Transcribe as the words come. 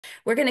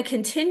We're going to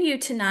continue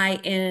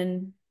tonight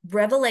in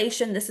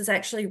Revelation. This is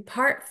actually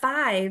part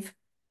 5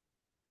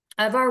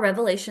 of our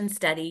Revelation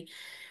study,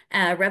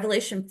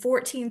 Revelation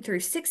 14 through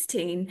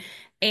 16.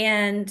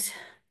 And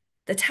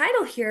the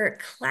title here,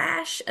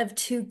 Clash of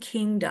Two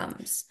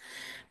Kingdoms,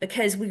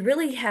 because we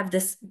really have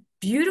this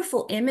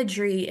beautiful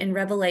imagery in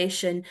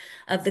Revelation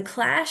of the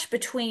clash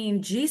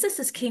between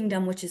Jesus's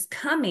kingdom, which is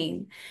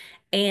coming,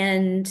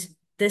 and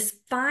this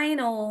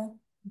final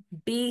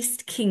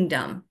beast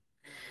kingdom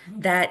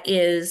that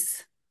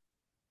is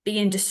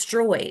being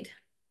destroyed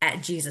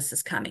at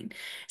Jesus's coming.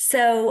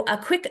 So, a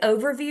quick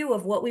overview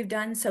of what we've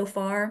done so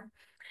far.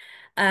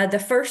 The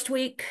first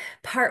week,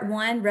 part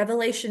 1,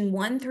 Revelation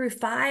 1 through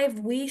 5,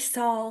 we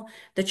saw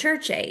the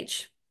church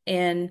age.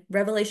 In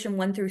Revelation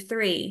 1 through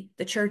 3,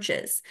 the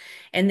churches.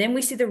 And then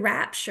we see the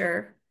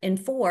rapture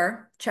in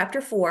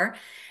chapter 4,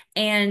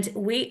 and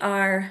we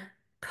are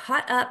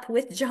caught up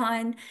with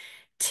John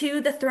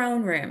to the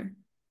throne room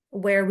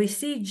where we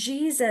see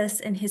Jesus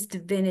and his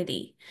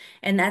divinity.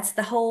 And that's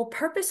the whole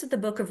purpose of the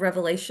book of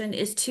Revelation,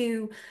 is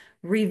to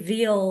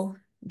reveal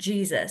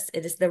Jesus.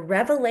 It is the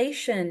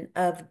revelation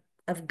of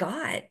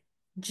God,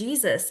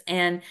 Jesus,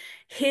 and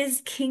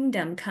his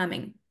kingdom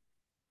coming.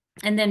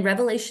 And then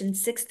Revelation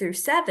 6 through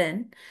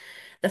 7,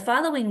 the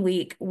following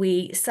week,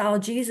 we saw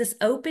Jesus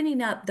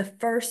opening up the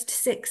first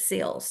 6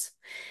 seals.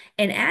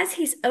 And as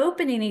he's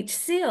opening each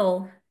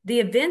seal, the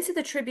events of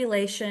the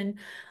tribulation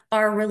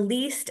are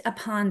released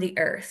upon the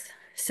earth.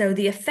 So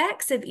the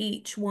effects of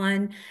each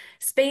one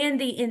span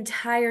the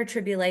entire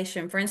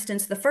tribulation. For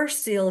instance, the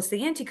first seal is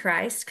the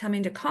Antichrist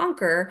coming to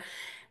conquer,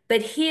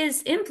 but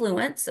his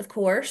influence, of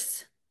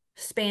course,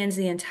 spans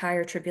the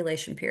entire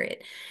tribulation period.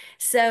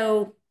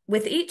 So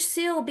with each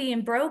seal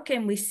being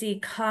broken, we see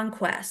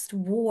conquest,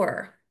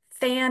 war,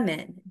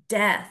 famine,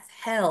 death,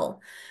 hell,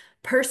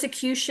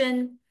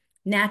 persecution,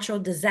 natural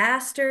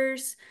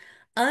disasters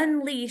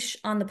unleash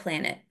on the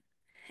planet.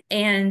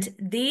 And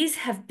these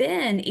have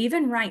been,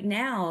 even right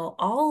now,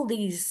 all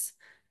these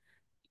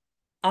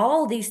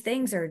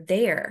things are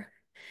there,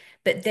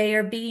 but they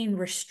are being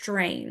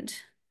restrained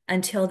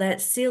until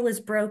that seal is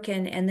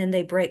broken, and then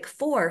they break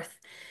forth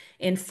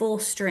in full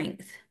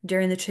strength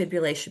during the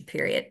tribulation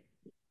period.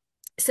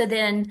 So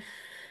then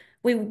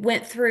we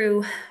went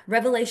through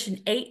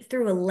Revelation 8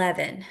 through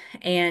 11,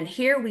 and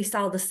here we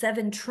saw the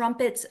 7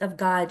 trumpets of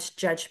God's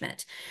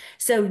judgment.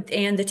 So,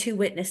 and the 2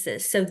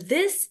 witnesses. So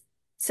this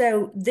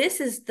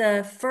is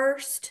the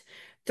first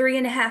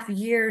 3.5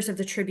 years of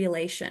the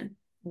tribulation,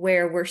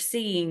 where we're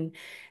seeing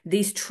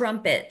these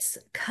trumpets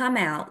come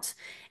out.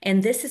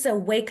 And this is a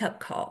wake-up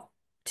call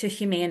to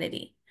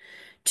humanity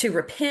to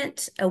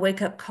repent, a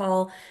wake-up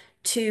call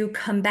to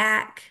come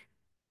back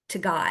to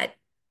God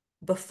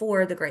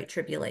before the Great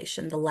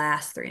Tribulation, the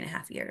last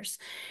 3.5 years.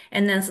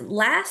 And then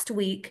last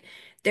week,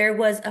 there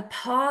was a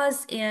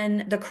pause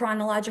in the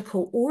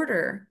chronological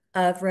order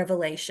of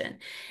Revelation.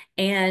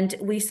 And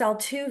we saw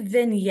 2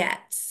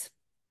 vignettes,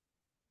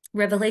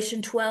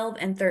 Revelation 12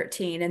 and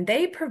 13, and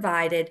they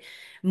provided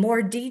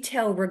more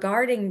detail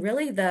regarding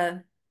really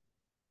the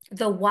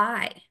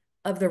why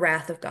of the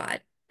wrath of God.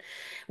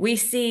 We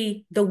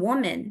see the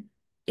woman,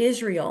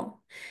 Israel,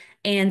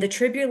 and the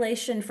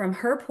tribulation from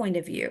her point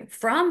of view,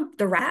 from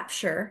the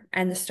rapture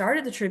and the start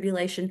of the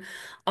tribulation,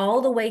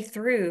 all the way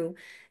through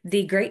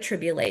the Great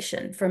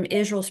Tribulation from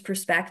Israel's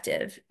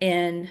perspective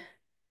in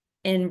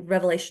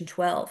Revelation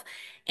 12.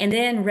 And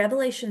then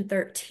Revelation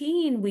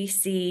 13, we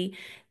see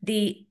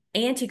the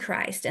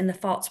Antichrist and the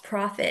false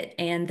prophet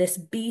and this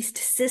beast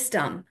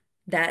system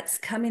that's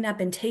coming up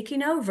and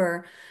taking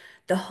over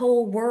the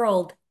whole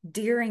world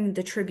during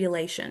the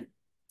tribulation.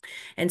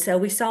 And so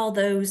we saw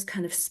those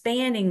kind of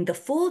spanning the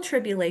full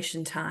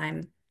tribulation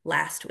time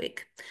last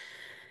week.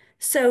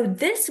 So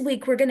this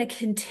week we're going to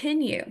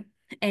continue,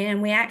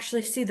 and we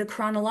actually see the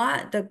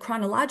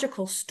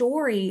chronological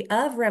story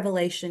of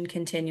Revelation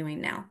continuing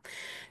now.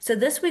 So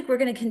this week we're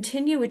going to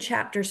continue with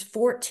chapters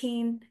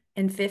 14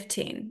 and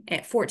 15,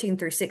 at 14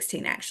 through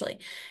 16 actually.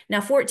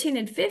 Now 14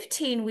 and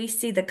 15, we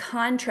see the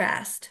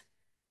contrast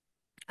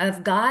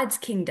of God's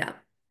kingdom,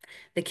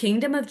 the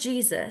kingdom of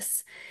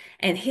Jesus,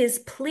 and his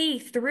plea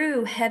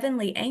through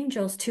heavenly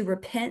angels to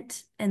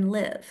repent and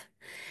live.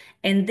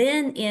 And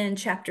then in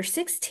chapter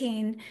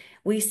 16,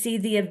 we see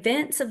the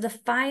events of the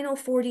final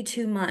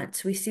 42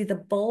 months. We see the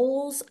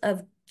bowls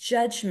of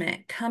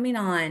judgment coming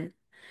on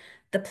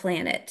the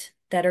planet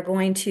that are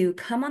going to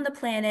come on the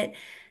planet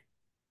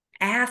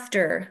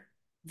after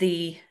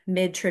the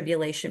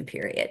mid-tribulation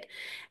period,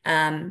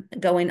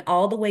 going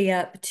all the way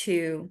up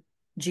to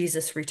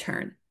Jesus'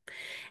 return.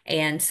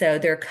 And so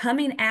they're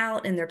coming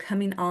out and they're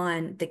coming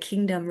on the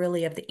kingdom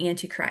really of the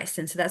Antichrist.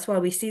 And so that's why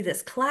we see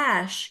this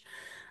clash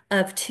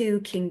of 2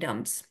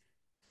 kingdoms.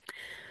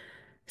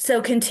 So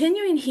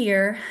continuing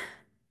here,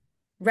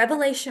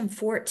 Revelation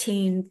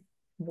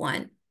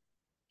 14:1,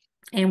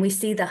 and we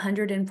see the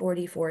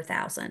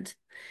 144,000.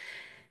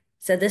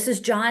 So this is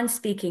John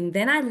speaking.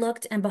 Then I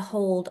looked, and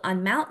behold,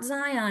 on Mount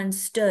Zion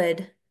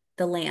stood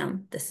the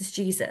Lamb, this is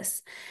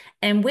Jesus,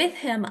 and with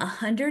him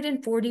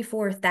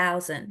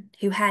 144,000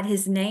 who had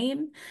his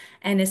name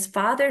and his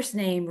Father's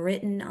name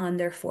written on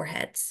their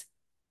foreheads.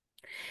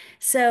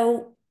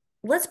 So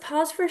let's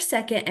pause for a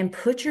second and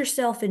put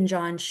yourself in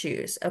John's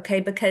shoes, okay?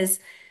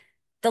 Because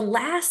the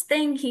last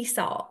thing he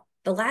saw,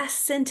 the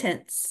last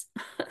sentence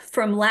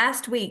from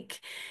last week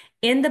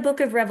in the book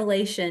of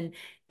Revelation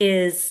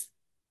is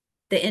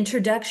the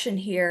introduction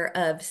here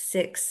of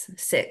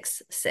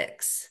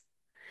 666.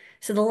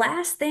 So the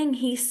last thing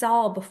he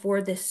saw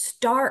before this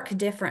stark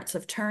difference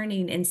of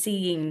turning and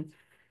seeing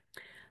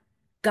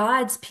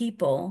God's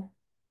people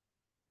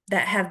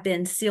that have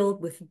been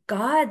sealed with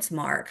God's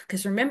mark,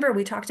 because remember,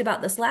 we talked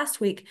about this last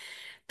week,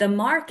 the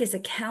mark is a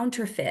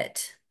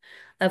counterfeit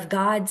of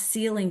God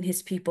sealing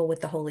his people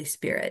with the Holy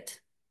Spirit.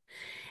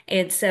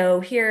 And so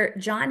here,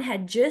 John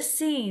had just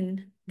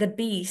seen the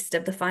beast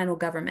of the final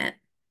government.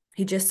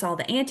 He just saw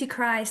the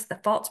Antichrist, the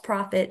false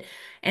prophet,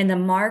 and the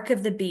mark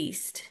of the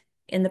beast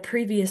in the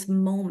previous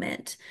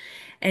moment.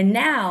 And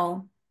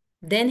now,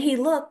 then he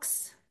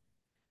looks,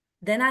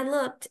 then I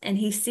looked, and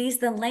he sees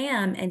the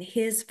Lamb and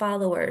his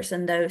followers,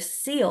 and those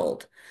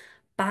sealed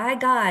by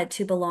God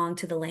to belong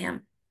to the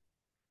Lamb.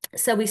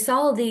 So we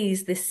saw the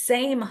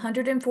same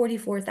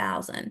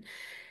 144,000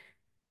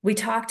 we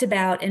talked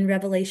about in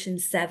Revelation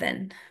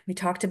 7. We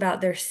talked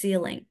about their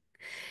sealing.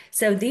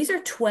 So these are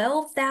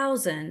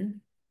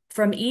 12,000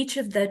 from each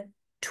of the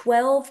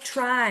 12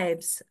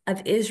 tribes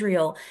of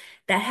Israel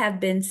that have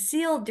been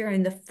sealed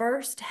during the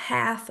first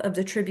half of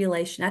the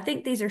tribulation. I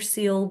think these are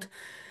sealed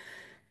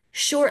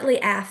shortly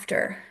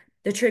after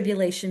the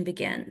tribulation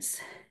begins.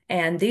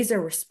 And these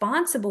are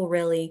responsible,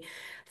 really,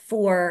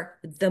 for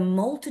the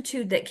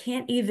multitude that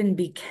can't even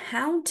be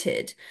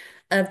counted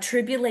of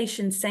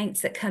tribulation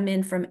saints that come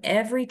in from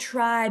every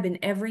tribe and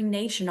every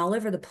nation all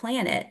over the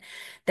planet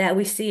that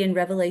we see in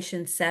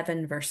Revelation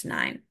 7, verse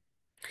 9.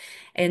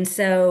 And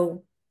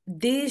so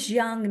these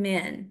young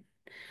men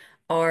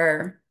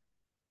are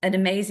an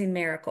amazing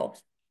miracle.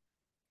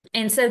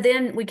 And so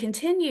then we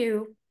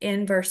continue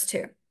in verse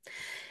 2.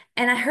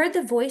 And I heard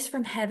the voice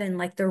from heaven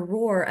like the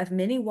roar of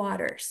many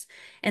waters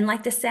and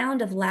like the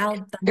sound of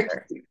loud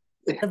thunder.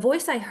 The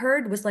voice I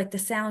heard was like the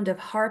sound of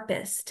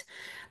harpists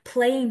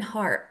playing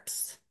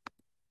harps.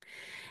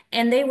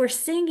 And they were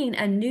singing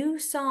a new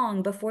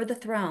song before the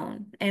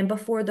throne and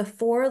before the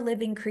four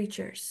living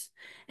creatures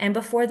and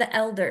before the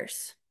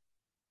elders.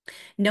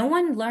 No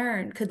one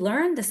could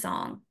learn the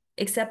song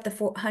except the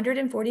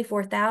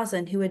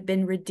 144,000 who had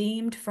been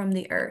redeemed from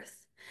the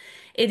earth.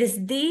 It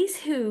is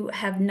these who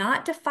have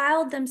not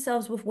defiled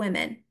themselves with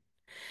women,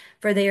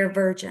 for they are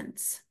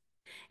virgins.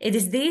 It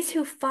is these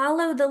who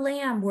follow the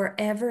Lamb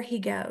wherever he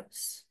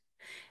goes.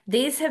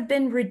 These have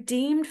been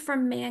redeemed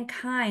from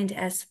mankind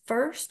as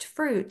first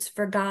fruits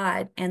for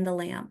God and the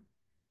Lamb.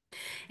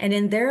 And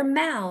in their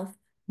mouth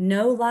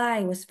no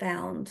lie was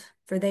found,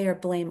 for they are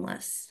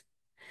blameless.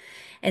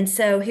 And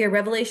so here,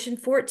 Revelation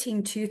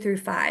 14, 2 through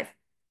 5.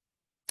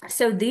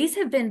 So these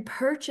have been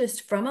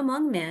purchased from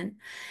among men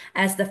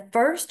as the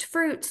first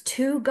fruits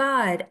to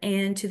God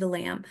and to the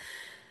Lamb.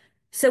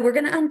 So we're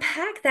going to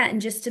unpack that in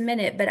just a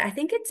minute, but I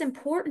think it's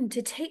important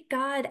to take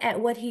God at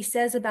what he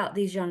says about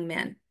these young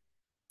men.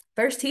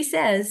 First, he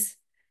says,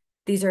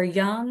 these are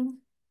young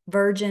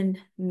virgin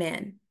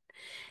men.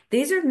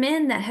 These are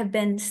men that have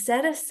been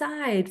set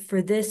aside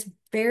for this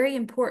very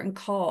important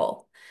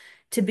call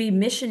to be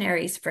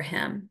missionaries for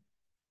him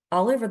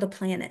all over the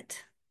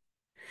planet.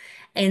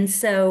 And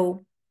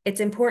so it's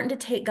important to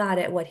take God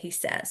at what he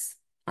says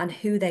on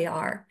who they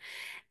are.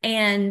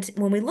 And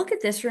when we look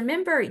at this,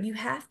 remember, you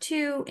have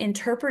to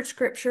interpret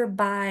scripture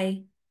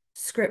by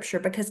scripture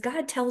because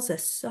God tells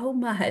us so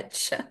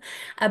much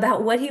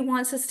about what he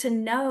wants us to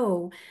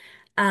know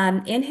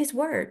in his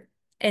word.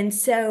 And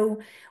so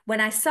when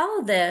I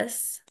saw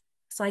this,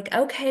 it's like,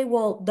 okay,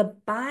 well, the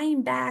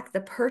buying back,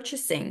 the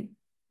purchasing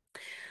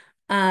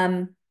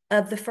of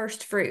the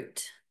first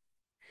fruit,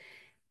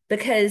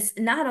 because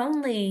not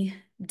only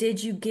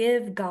did you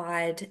give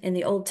God in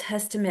the Old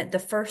Testament the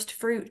first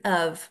fruit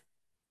of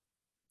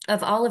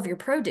all of your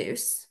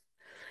produce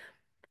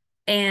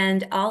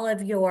and all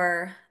of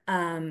your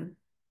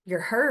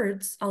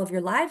herds, all of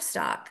your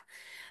livestock,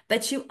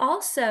 but you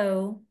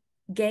also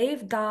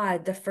gave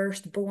God the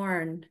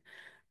firstborn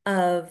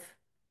of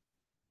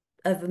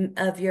your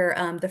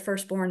the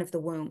firstborn of the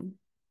womb.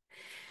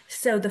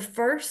 So the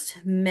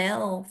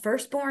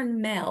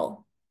firstborn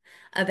male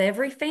of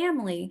every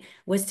family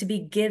was to be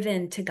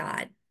given to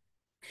God.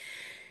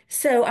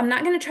 So I'm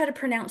not going to try to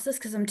pronounce this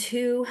because I'm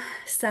too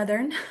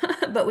Southern,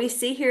 but we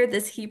see here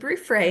this Hebrew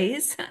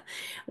phrase,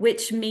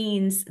 which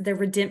means the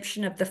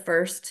redemption of the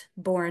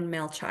firstborn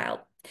male child.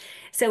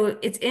 So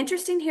it's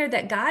interesting here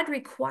that God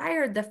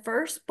required the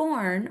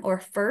firstborn or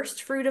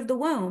first fruit of the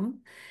womb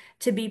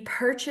to be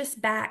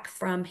purchased back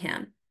from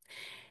him.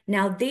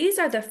 Now, these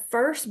are the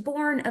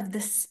firstborn of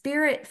the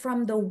spirit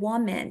from the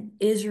woman,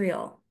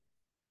 Israel.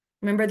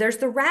 Remember, there's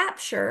the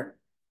rapture.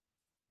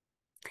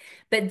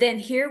 But then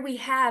here we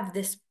have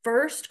this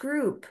first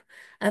group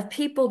of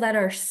people that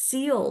are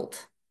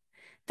sealed,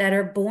 that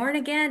are born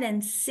again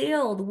and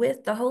sealed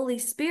with the Holy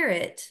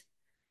Spirit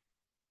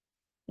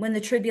when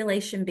the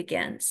tribulation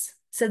begins.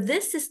 So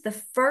this is the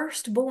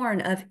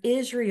firstborn of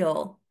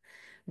Israel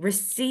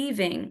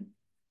receiving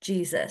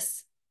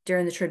Jesus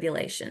during the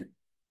tribulation.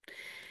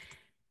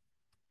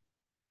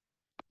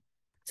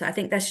 So I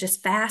think that's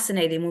just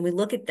fascinating when we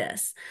look at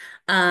this,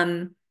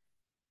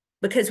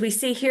 because we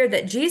see here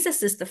that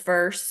Jesus is the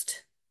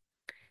first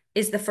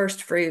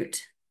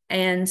fruit,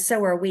 and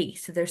so are we.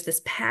 So there's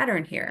this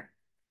pattern here.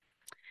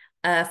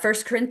 1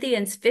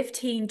 Corinthians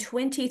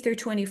 15:20 through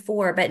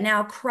 24. But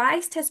now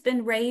Christ has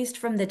been raised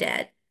from the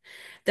dead,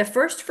 the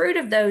first fruit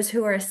of those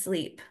who are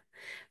asleep.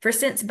 For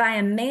since by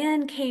a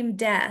man came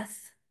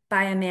death,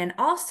 by a man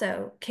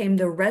also came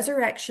the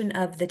resurrection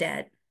of the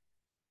dead.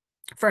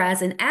 For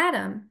as in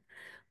Adam,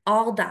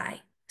 all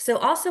die, so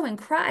also in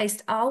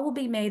Christ all will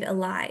be made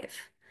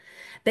alive.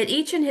 But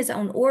each in his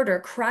own order,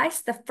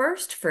 Christ the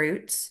first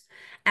fruits,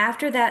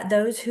 after that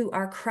those who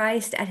are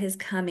Christ at his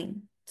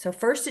coming. So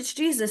first it's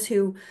Jesus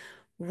who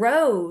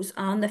rose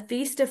on the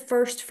Feast of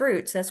First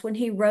Fruits. That's when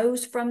he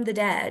rose from the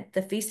dead,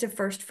 the Feast of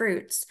First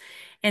Fruits.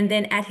 And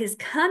then at his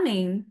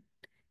coming,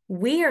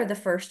 we are the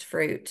first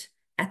fruit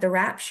at the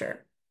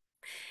rapture.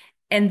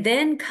 And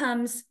then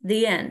comes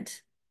the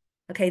end.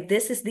 Okay,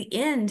 this is the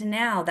end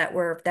now that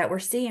we're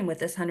seeing with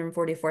this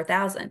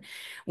 144,000.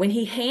 When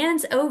he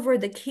hands over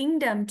the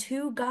kingdom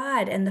to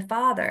God and the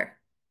Father,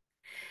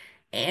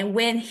 and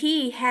when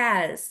he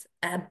has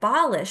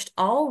abolished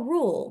all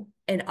rule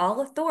and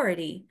all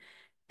authority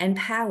and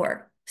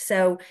power.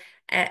 So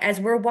as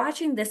we're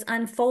watching this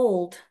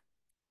unfold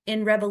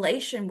in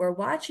Revelation, we're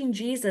watching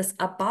Jesus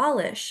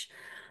abolish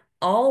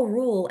all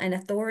rule and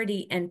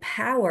authority and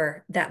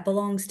power that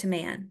belongs to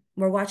man.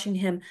 We're watching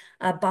him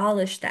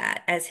abolish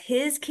that. As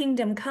his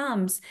kingdom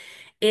comes,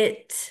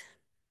 it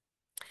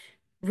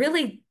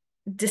really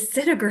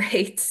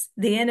disintegrates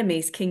the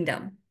enemy's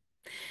kingdom.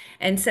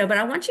 And so, but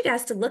I want you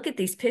guys to look at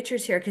these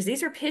pictures here, because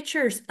these are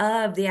pictures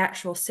of the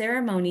actual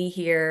ceremony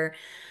here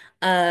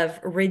of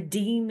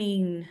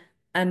redeeming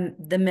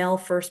the male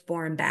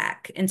firstborn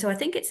back. And so I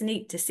think it's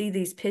neat to see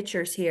these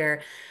pictures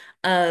here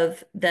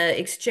of the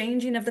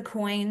exchanging of the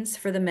coins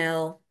for the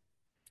male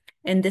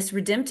and this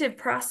redemptive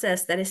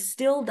process that is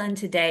still done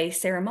today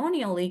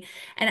ceremonially.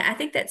 And I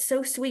think that's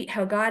so sweet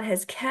how God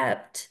has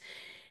kept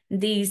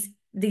these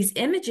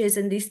images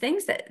and these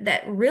things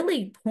that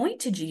really point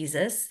to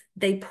Jesus.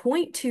 They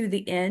point to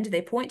the end.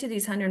 They point to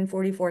these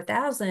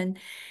 144,000,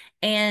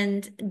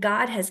 and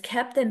God has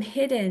kept them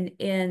hidden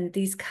in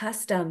these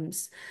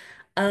customs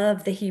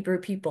of the Hebrew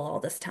people all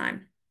this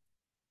time.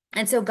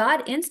 And so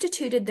God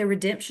instituted the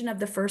redemption of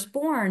the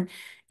firstborn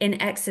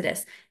in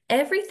Exodus.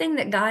 Everything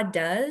that God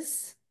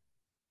does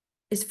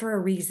is for a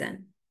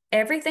reason.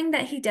 Everything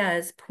that he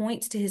does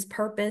points to his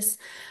purpose,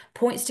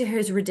 points to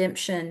his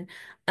redemption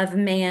of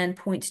man,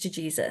 points to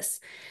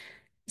Jesus.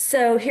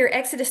 So here,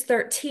 Exodus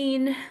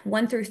 13,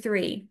 1 through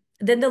 3.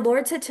 Then the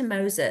Lord said to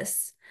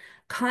Moses,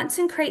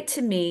 consecrate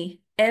to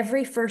me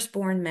every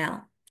firstborn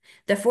male.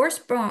 The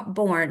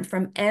firstborn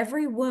from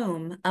every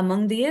womb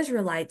among the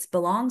Israelites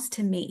belongs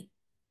to me,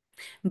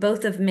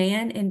 both of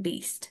man and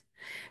beast.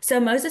 So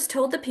Moses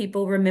told the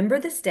people, remember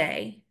this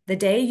day, the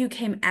day you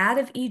came out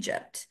of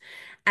Egypt,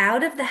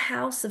 out of the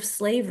house of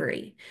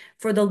slavery,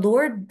 for the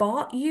Lord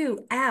brought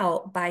you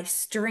out by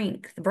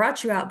strength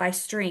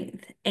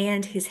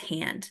and his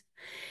hand.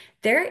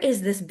 There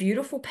is this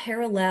beautiful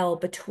parallel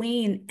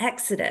between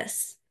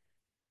Exodus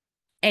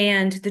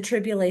and the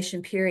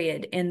tribulation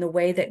period in the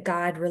way that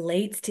God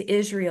relates to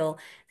Israel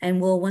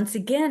and will once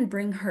again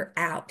bring her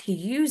out. He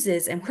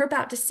uses, and we're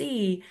about to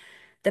see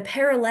the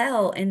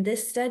parallel in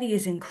this study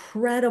is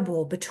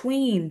incredible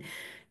between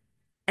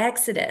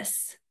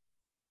Exodus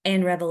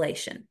and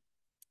Revelation.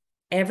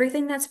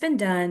 Everything that's been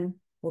done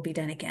will be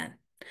done again.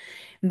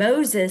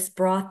 Moses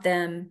brought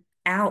them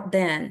out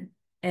then,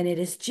 and it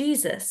is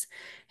Jesus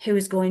who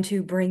is going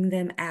to bring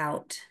them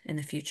out in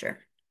the future.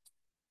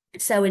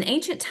 So in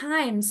ancient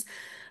times,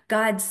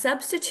 God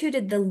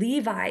substituted the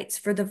Levites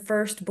for the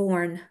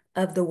firstborn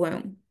of the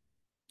womb.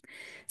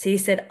 So he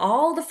said,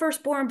 all the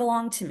firstborn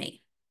belong to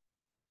me.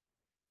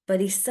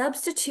 But he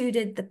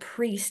substituted the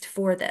priest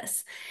for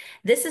this.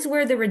 This is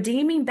where the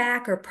redeeming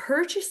back or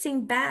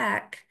purchasing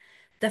back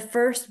the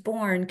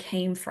firstborn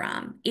came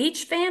from.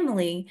 Each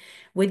family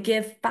would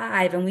give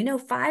 5, and we know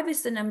 5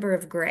 is the number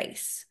of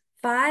grace,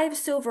 5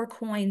 silver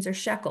coins or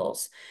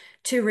shekels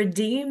to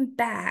redeem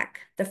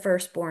back the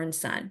firstborn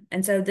son.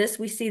 And so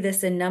we see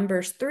this in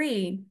Numbers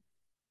 3,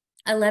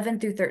 11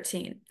 through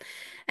 13.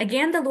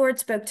 Again, the Lord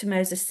spoke to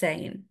Moses,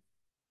 saying,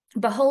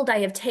 behold, I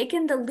have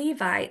taken the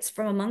Levites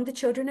from among the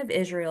children of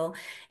Israel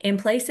in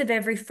place of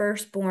every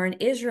firstborn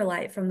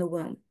Israelite from the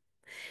womb.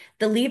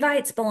 The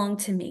Levites belong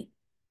to me,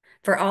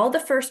 for all the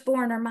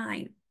firstborn are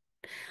mine.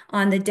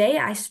 On the day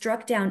I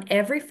struck down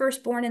every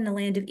firstborn in the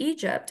land of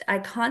Egypt, I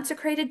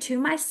consecrated to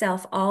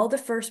myself all the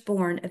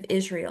firstborn of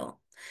Israel.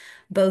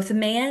 Both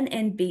man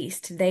and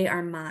beast, they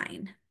are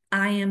mine.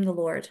 I am the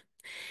Lord.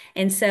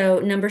 And so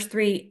Numbers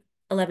 3,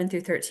 11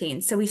 through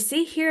 13. So we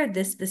see here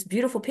this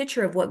beautiful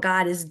picture of what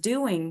God is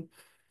doing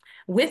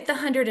With the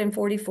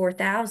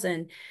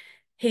 144,000,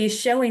 he's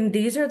showing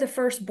these are the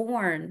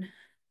firstborn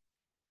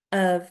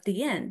of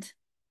the end.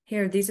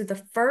 Here, these are the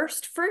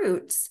first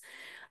fruits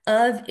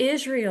of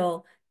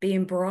Israel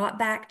being brought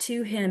back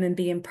to him and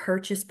being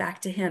purchased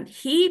back to him.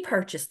 He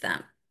purchased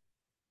them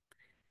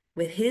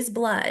with his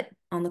blood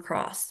on the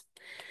cross.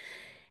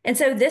 And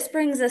so this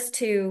brings us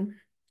to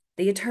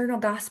the eternal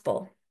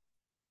gospel,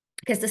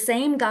 because the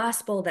same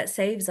gospel that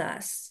saves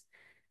us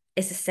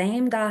is the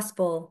same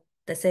gospel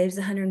that saves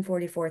the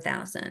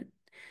 144,000.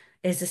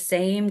 Is the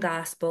same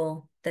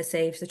gospel that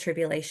saves the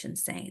tribulation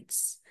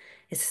saints.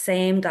 It's the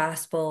same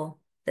gospel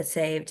that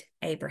saved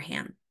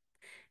Abraham.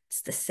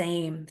 It's the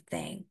same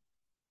thing.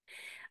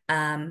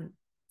 And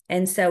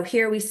so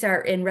here we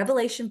start in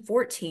Revelation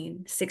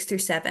 14, 6 through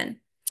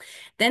 7.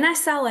 Then I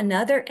saw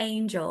another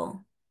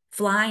angel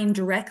flying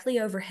directly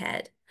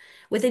overhead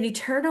with an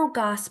eternal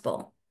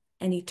gospel,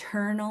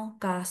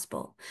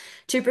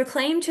 to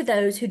proclaim to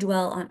those who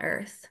dwell on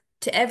earth,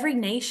 to every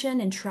nation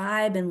and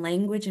tribe and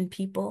language and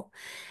people.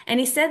 And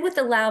he said with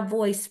a loud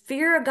voice,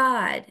 "Fear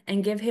God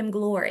and give him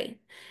glory,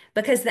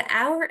 because the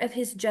hour of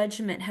his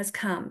judgment has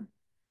come,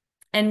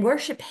 and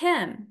worship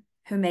him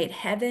who made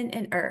heaven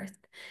and earth,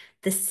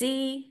 the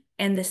sea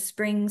and the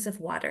springs of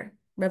water."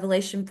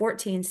 Revelation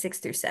 14, 6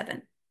 through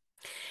 7.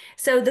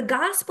 So the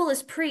gospel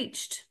is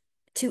preached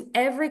to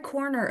every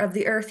corner of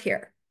the earth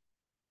here.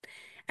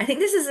 I think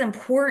this is an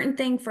important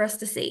thing for us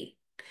to see.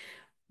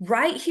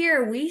 Right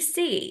here, we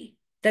see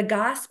the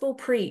gospel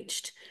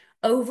preached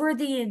over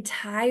the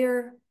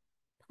entire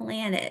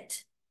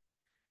planet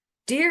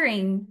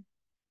during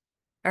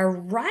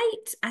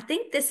I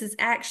think this is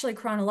actually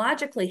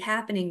chronologically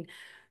happening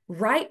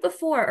right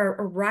before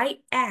or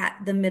right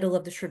at the middle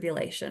of the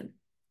tribulation.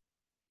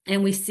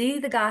 And we see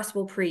the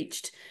gospel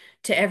preached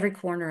to every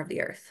corner of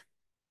the earth.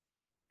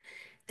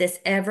 This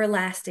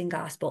everlasting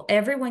gospel.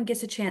 Everyone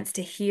gets a chance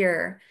to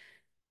hear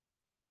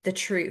the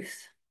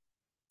truth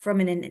from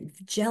an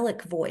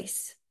angelic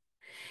voice.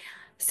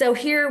 So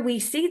here we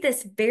see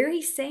this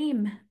very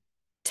same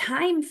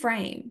time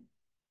frame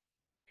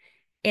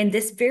and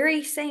this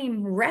very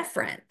same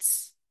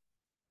reference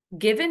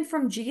given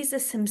from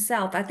Jesus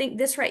himself. I think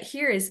this right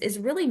here is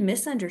really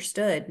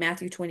misunderstood,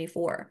 Matthew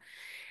 24.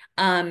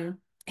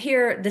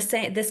 Here,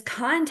 this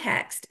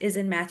context is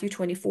in Matthew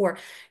 24.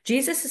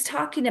 Jesus is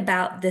talking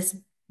about this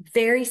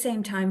very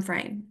same time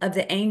frame of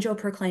the angel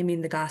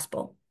proclaiming the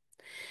gospel.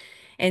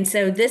 And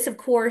so this, of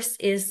course,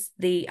 is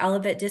the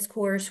Olivet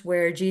Discourse,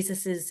 where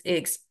Jesus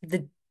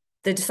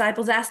the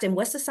disciples asked him,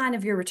 "What's the sign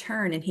of your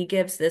return?" And he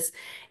gives this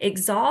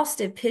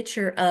exhaustive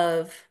picture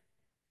of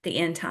the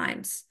end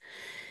times.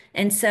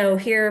 And so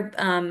here,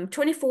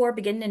 24,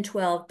 beginning in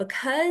 12,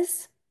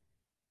 because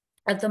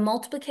of the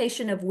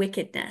multiplication of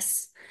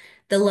wickedness,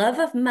 the love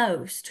of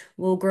most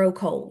will grow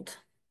cold.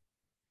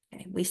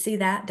 Okay, we see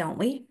that, don't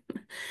we?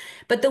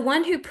 But the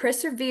one who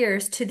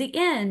perseveres to the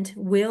end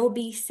will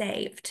be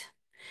saved.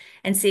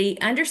 And see,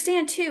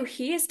 understand too,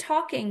 he is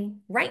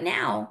talking right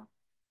now.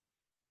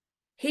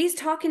 He's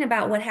talking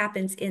about what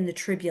happens in the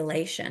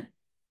tribulation.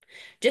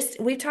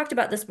 We've talked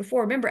about this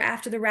before. Remember,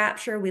 after the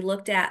rapture, we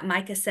looked at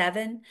Micah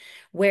 7,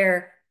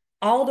 where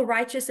all the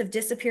righteous have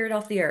disappeared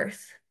off the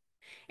earth.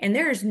 And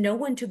there is no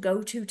one to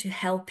go to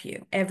help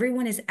you.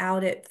 Everyone is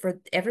at it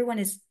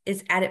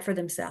for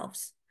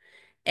themselves.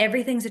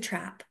 Everything's a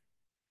trap.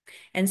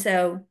 And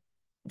so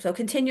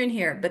continuing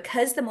here,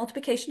 because the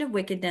multiplication of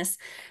wickedness,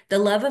 the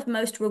love of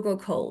most will grow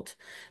cold,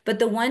 but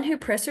the one who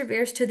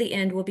perseveres to the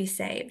end will be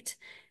saved.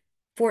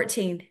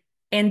 14,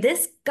 and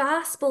this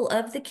gospel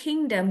of the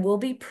kingdom will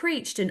be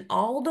preached in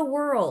all the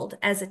world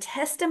as a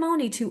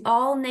testimony to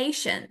all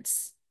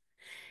nations,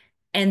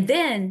 and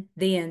then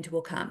the end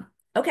will come.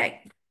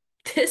 Okay,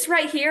 this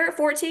right here,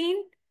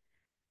 14,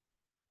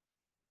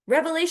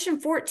 Revelation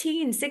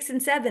 14, 6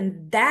 and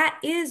 7, that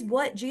is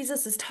what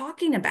Jesus is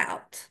talking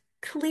about,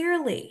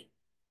 clearly.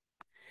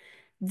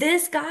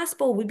 This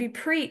gospel would be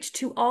preached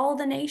to all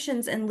the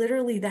nations, and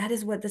literally that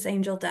is what this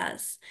angel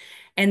does.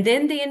 And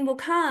then the end will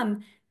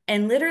come,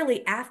 and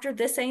literally after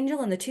this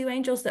angel and the two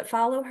angels that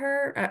follow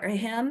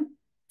him,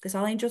 because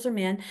all angels are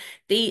men,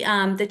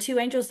 the two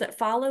angels that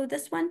follow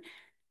this one,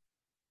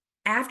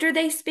 after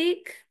they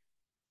speak,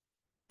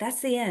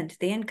 that's the end.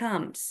 The end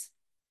comes.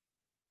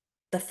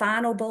 The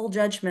final bowl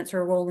judgments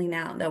are rolling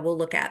out that we'll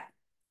look at.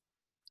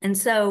 And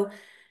so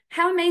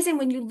how amazing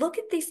when you look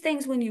at these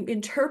things, when you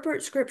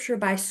interpret scripture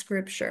by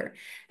scripture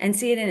and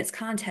see it in its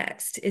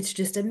context, it's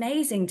just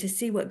amazing to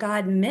see what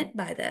God meant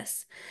by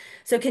this.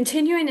 So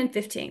continuing in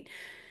 15.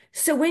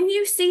 So when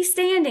you see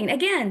standing,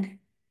 again,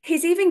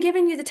 he's even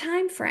given you the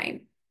time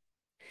frame.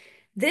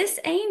 This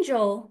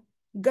angel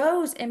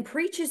goes and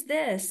preaches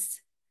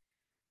this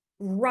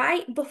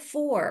right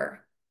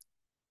before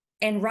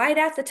and right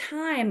at the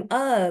time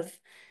of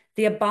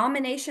the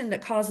abomination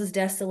that causes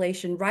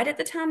desolation, right at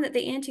the time that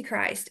the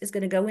Antichrist is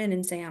going to go in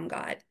and say, "I'm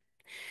God."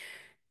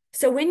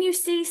 So when you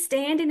see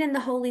standing in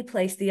the holy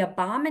place, the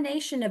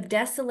abomination of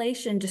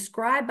desolation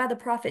described by the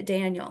prophet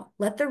Daniel,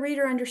 let the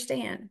reader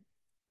understand.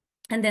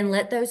 And then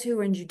let those who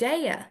are in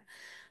Judea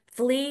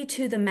flee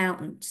to the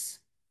mountains.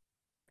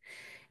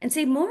 And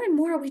see, more and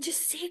more, we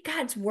just see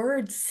God's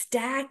word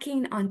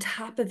stacking on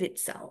top of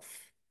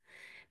itself.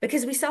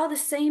 Because we saw the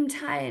same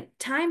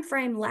time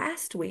frame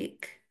last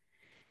week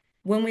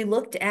when we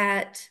looked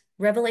at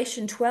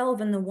Revelation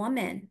 12 and the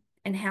woman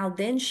and how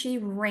then she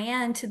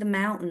ran to the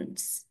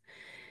mountains.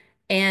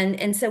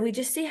 And so we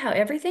just see how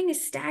everything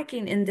is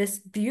stacking in this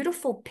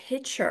beautiful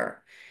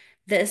picture.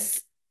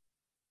 This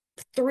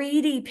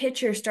 3D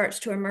picture starts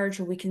to emerge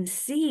where we can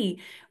see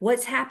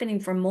what's happening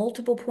from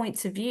multiple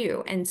points of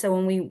view. And so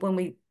when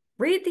we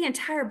read the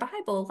entire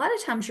Bible, a lot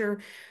of times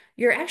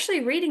you're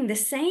actually reading the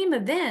same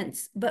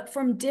events, but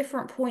from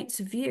different points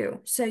of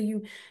view. So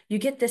you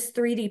get this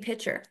 3D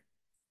picture.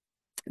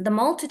 The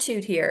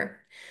multitude here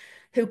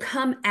who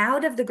come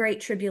out of the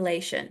Great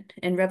Tribulation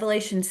in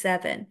Revelation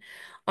 7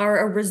 are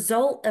a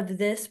result of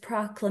this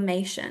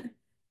proclamation.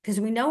 Because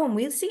we know when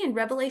we see in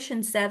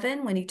Revelation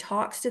 7, when he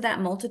talks to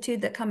that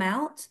multitude that come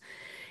out,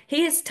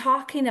 he is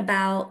talking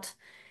about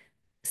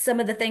some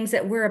of the things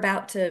that we're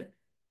about to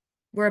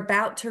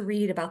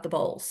read about the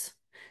bowls.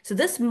 So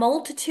this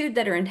multitude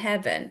that are in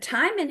heaven,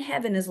 time in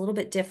heaven is a little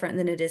bit different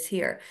than it is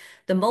here.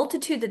 The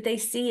multitude that they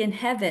see in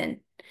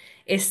heaven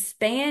is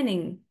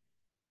spanning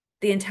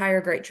the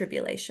entire Great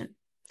Tribulation.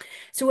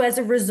 So as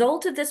a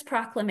result of this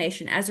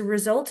proclamation, as a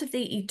result of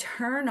this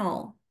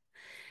eternal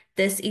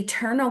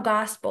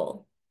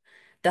gospel,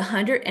 the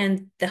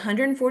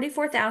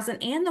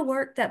 144,000 and the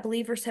work that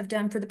believers have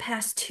done for the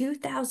past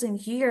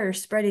 2,000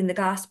 years spreading the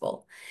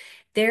gospel,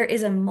 there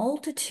is a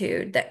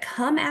multitude that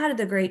come out of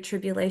the Great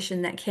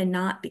Tribulation that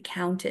cannot be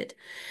counted.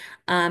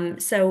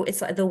 So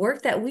it's like the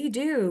work that we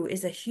do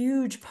is a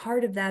huge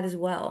part of that as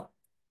well.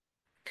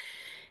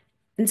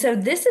 And so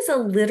this is a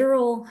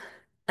literal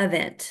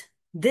event.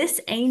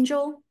 This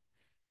angel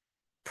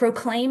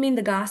proclaiming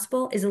the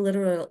gospel is a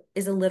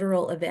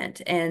literal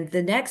event. And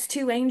the next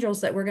two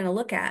angels that we're going to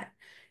look at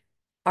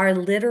are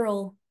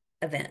literal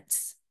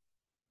events.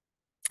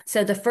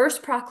 So the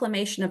first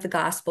proclamation of the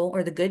gospel,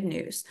 or the good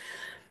news,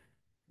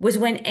 was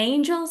when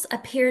angels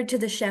appeared to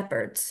the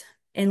shepherds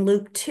in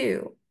Luke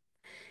 2,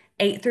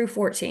 8 through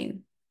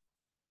 14.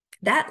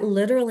 That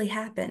literally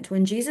happened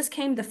when Jesus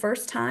came the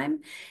first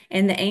time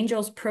and the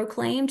angels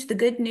proclaimed the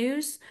good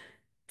news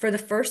for the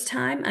first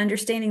time,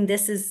 understanding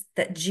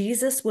that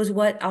Jesus was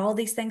what all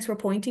these things were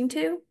pointing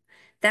to.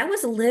 That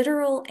was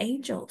literal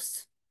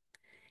angels.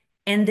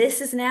 And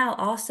this is now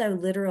also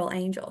literal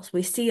angels.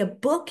 We see a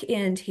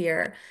bookend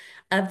here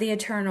of the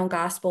eternal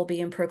gospel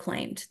being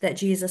proclaimed, that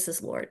Jesus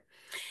is Lord.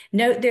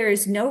 Note, there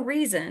is no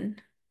reason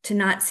to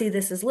not see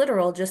this as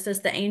literal, just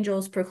as the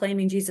angels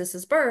proclaiming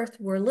Jesus' birth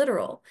were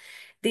literal.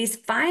 These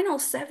final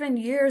 7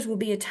 years will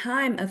be a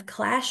time of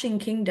clashing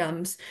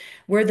kingdoms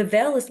where the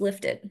veil is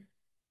lifted.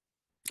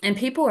 And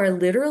people are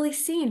literally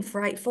seeing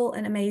frightful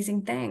and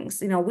amazing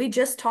things. We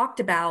just talked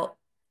about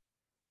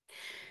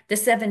the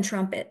 7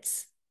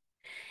 trumpets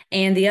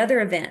and the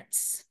other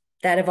events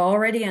that have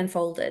already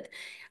unfolded.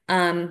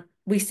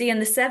 We see in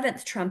the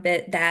 7th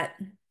trumpet that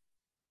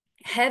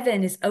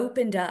heaven is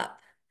opened up,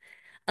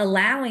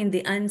 allowing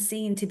the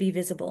unseen to be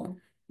visible,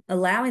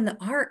 allowing the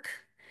ark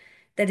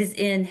that is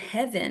in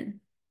heaven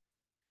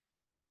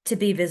to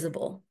be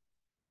visible.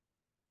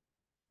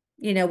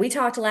 We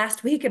talked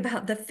last week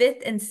about the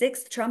 5th and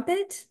 6th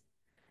trumpet.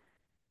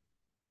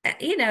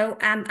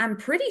 I'm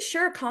pretty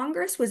sure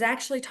Congress was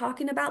actually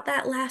talking about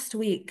that last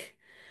week.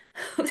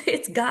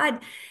 It's God.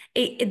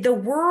 The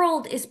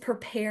world is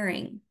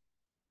preparing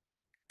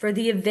for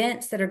the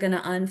events that are going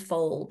to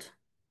unfold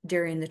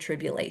during the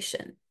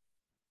tribulation.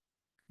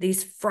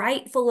 These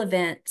frightful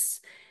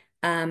events.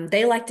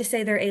 They like to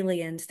say they're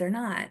aliens. They're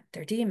not.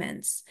 They're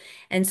demons.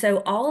 And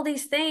so all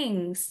these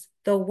things,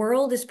 the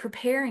world is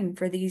preparing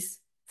for these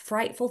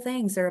frightful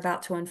things that are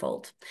about to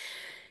unfold.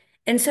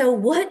 And so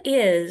what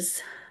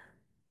is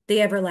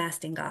the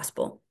everlasting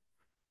gospel?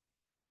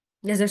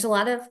 Because there's a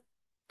lot of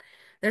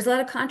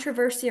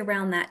controversy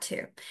around that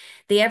too.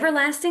 The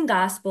everlasting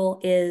gospel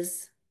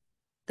is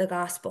the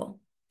gospel.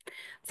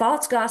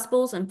 False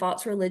gospels and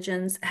false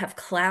religions have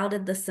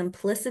clouded the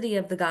simplicity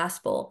of the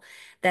gospel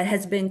that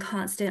has been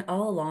constant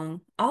all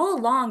along. All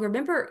along,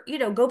 remember,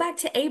 go back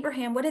to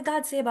Abraham. What did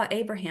God say about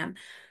Abraham?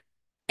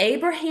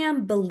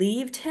 Abraham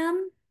believed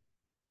him,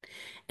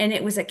 and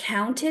it was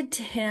accounted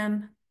to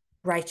him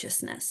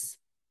righteousness.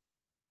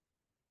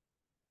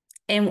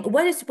 And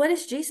what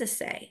does Jesus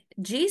say?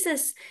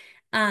 Jesus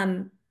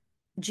who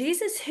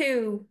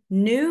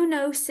knew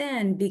no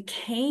sin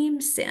became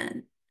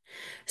sin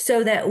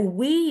so that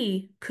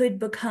we could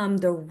become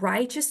the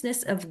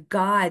righteousness of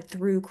God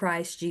through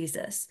Christ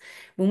Jesus.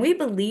 When we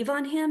believe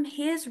on him,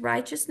 his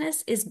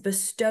righteousness is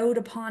bestowed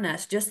upon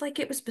us, just like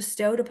it was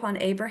bestowed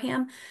upon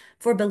Abraham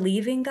for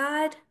believing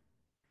God.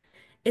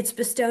 It's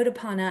bestowed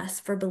upon us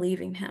for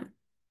believing him.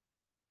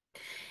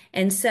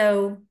 And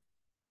so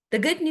the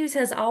good news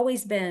has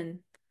always been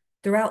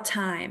throughout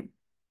time,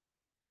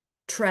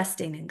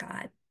 trusting in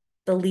God,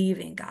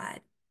 believing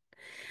God.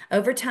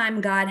 Over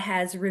time, God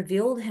has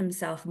revealed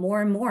himself more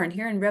and more. And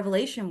here in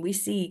Revelation, we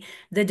see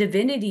the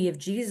divinity of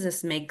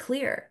Jesus made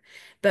clear.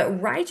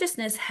 But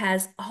righteousness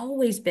has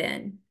always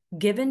been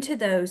given to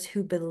those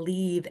who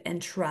believe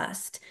and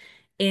trust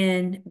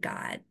in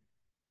God.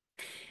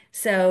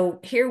 So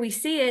here we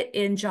see it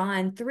in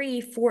John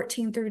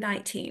 3:14 through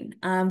 19.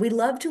 We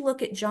love to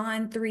look at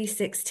John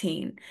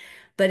 3:16,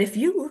 but if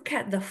you look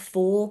at the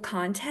full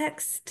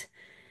context,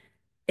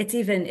 it's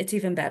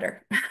even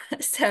better.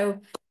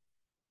 So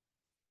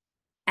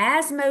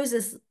as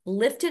Moses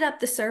lifted up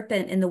the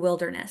serpent in the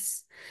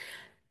wilderness,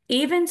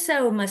 even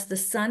so must the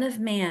Son of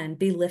Man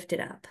be lifted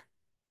up,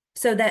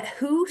 so that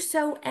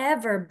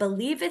whosoever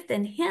believeth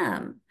in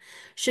him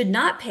should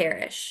not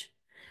perish,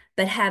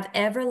 but have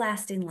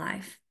everlasting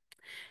life.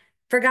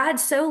 For God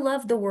so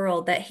loved the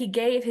world that he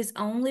gave his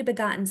only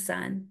begotten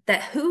Son,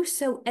 that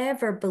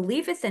whosoever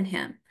believeth in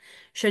him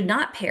should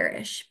not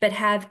perish, but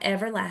have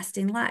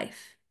everlasting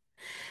life.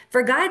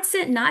 For God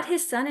sent not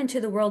his Son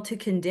into the world to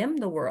condemn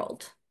the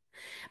world,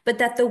 but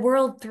that the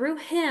world through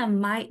him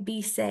might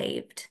be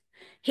saved.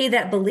 He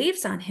that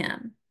believes on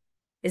him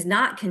is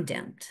not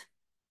condemned,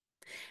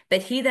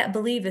 but he that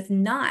believeth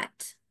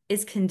not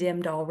is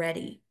condemned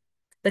already,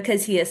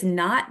 because he has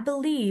not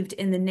believed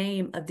in the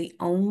name of the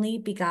only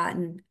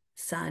begotten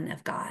Son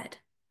of God.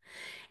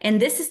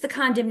 And this is the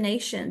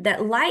condemnation,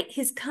 that light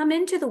has come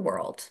into the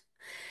world,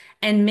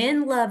 and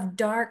men love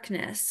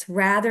darkness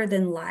rather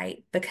than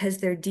light, because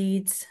their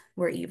deeds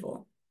were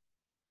evil.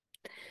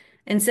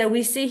 And so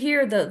we see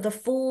here the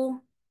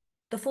full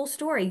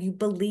story. You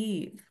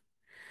believe.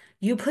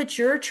 You put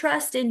your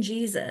trust in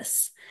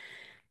Jesus,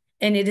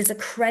 and it is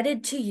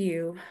accredited to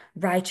you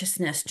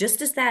righteousness.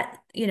 Just as that,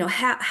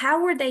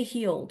 how were they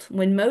healed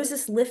when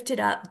Moses lifted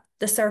up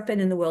the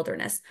serpent in the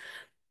wilderness?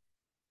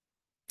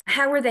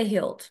 How were they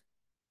healed?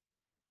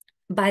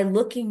 By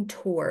looking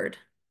toward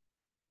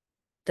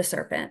the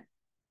serpent,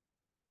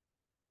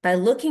 by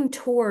looking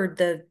toward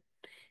the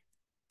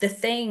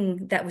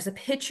thing that was a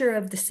picture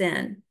of the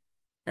sin.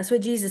 That's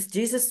what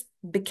Jesus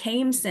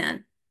became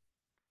sin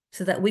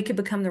so that we could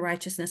become the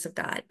righteousness of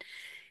God.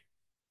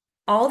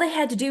 All they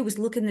had to do was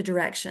look in the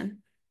direction.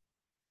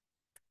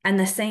 And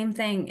the same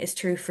thing is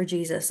true for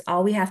Jesus.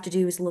 All we have to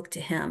do is look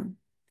to him,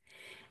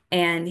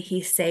 and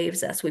he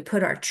saves us. We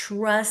put our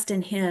trust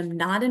in him,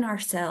 not in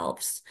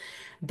ourselves,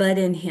 but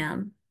in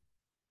him.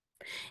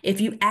 If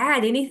you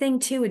add anything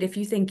to it, if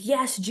you think,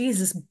 yes,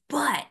 Jesus,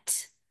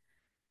 but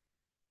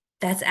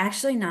that's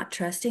actually not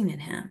trusting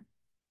in him.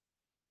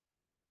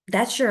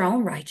 That's your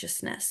own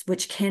righteousness,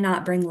 which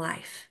cannot bring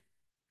life.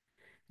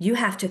 You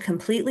have to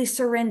completely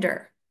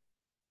surrender.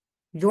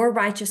 Your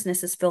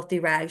righteousness is filthy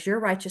rags. Your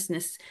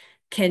righteousness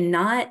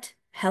cannot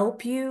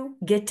help you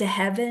get to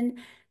heaven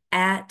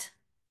at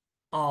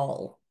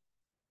all.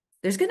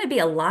 There's going to be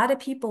a lot of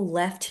people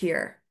left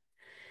here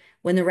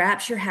when the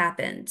rapture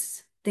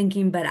happens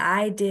thinking, but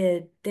I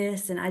did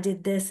this and I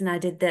did this and I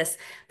did this,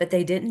 but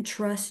they didn't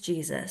trust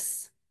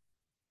Jesus.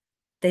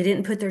 They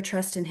didn't put their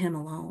trust in him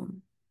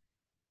alone.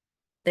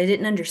 They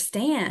didn't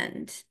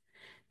understand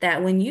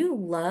that when you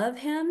love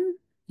him,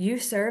 you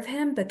serve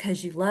him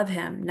because you love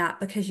him, not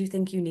because you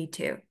think you need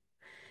to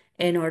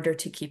in order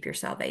to keep your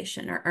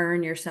salvation or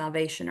earn your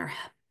salvation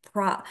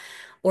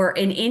or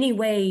in any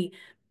way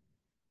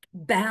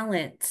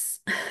balance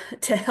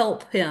to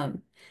help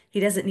him. He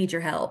doesn't need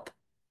your help.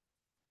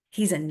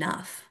 He's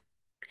enough.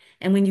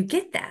 And when you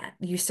get that,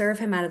 you serve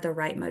him out of the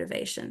right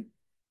motivation.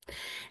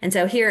 And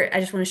so here, I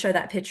just want to show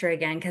that picture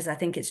again because I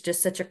think it's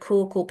just such a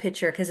cool, cool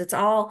picture because it's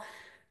all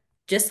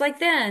just like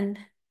then.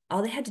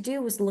 All they had to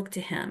do was look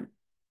to him,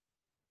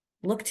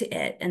 look to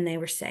it, and they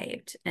were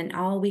saved. And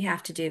all we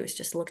have to do is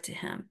just look to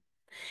him.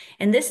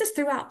 And this is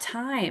throughout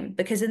time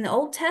because in the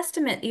Old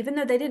Testament, even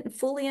though they didn't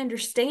fully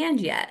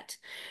understand yet,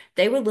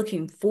 they were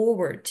looking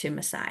forward to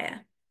Messiah.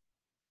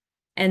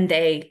 And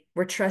they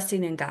were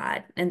trusting in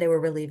God, and they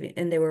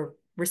were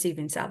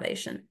receiving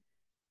salvation.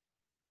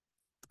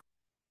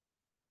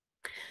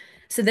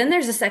 So then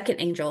there's a second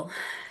angel.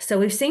 So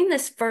we've seen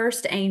this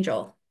first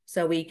angel.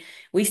 So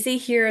we see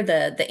here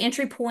the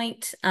entry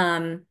point.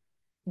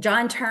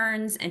 John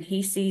turns and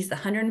he sees the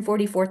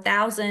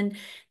 144,000,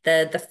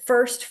 the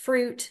first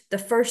fruit, the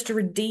first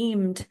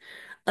redeemed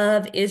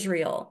of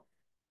Israel.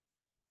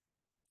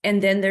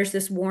 And then there's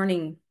this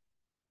warning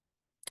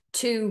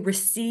to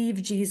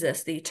receive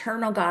Jesus. The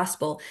eternal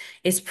gospel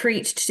is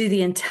preached to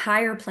the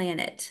entire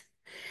planet.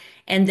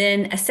 And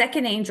then a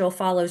second angel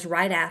follows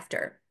right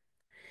after,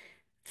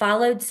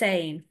 followed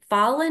saying,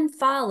 "Fallen,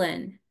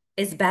 fallen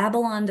is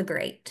Babylon the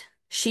Great,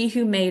 she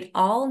who made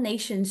all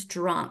nations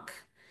drunk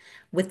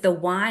with the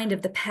wine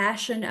of the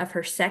passion of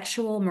her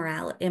sexual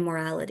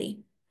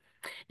immorality."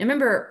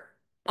 Remember,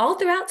 all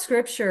throughout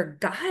Scripture,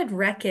 God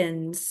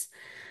reckons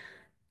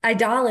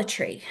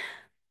idolatry,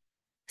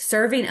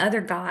 serving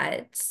other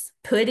gods,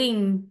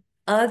 putting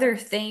other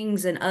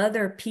things and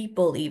other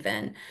people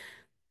even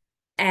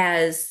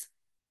as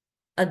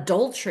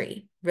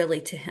adultery,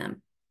 really, to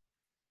him.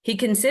 He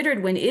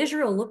considered when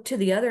Israel looked to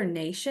the other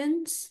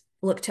nations,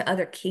 looked to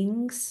other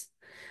kings,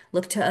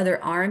 looked to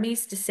other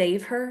armies to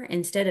save her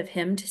instead of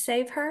him to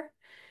save her.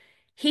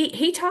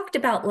 He talked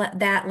about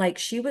that like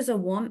she was a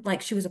woman,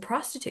 like she was a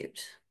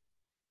prostitute.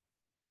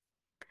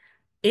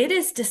 It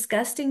is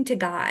disgusting to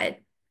God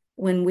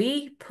when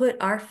we put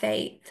our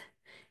faith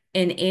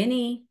in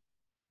any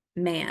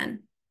man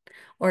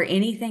or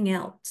anything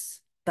else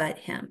but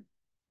him.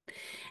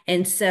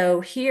 And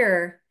so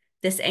here,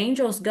 this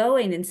angel's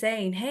going and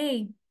saying,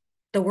 hey,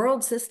 the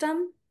world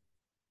system,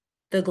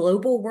 the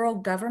global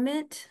world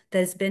government that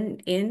has been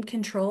in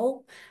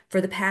control for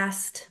the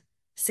past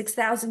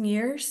 6,000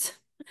 years,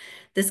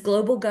 this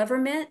global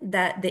government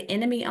that the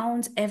enemy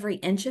owns every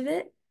inch of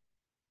it,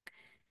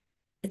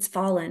 it's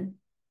fallen.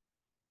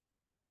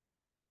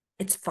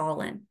 It's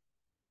fallen.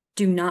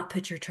 Do not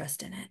put your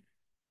trust in it.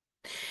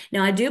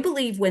 Now, I do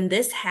believe when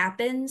this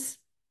happens,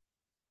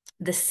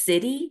 the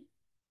city,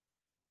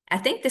 I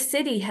think the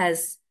city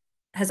has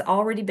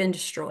already been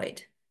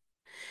destroyed,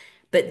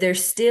 but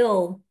there's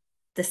still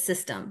the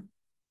system.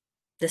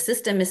 The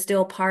system is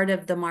still part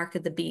of the mark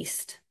of the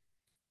beast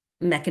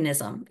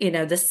mechanism.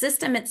 The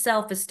system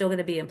itself is still going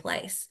to be in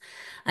place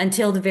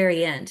until the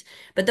very end.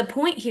 But the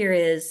point here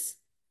is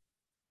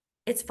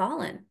it's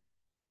fallen.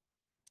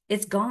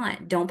 It's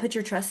gone. Don't put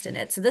your trust in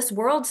it. So this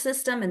world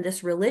system and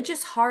this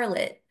religious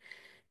harlot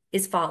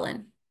is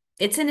fallen.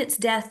 It's in its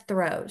death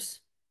throes.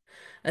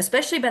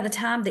 Especially by the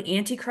time the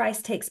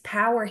Antichrist takes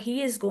power,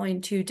 he is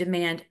going to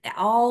demand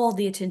all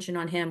the attention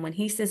on him. When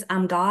he says,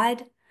 I'm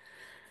God,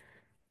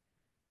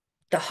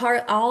 the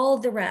heart, all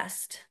the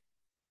rest,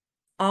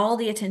 all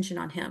the attention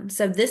on him.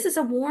 So this is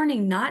a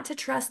warning not to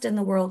trust in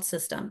the world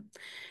system.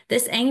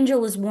 This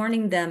angel is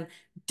warning them,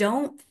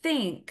 don't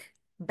think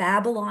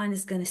Babylon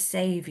is going to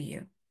save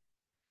you.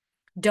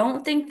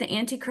 Don't think the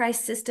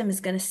Antichrist system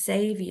is going to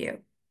save you.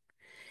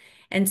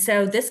 And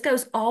so this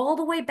goes all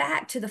the way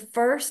back to the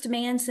first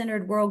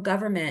man-centered world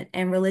government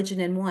and religion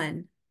in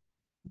one,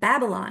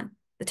 Babylon,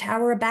 the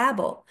Tower of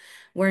Babel,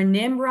 where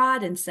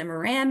Nimrod and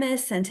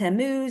Semiramis and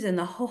Tammuz and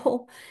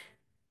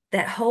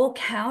that whole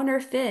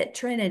counterfeit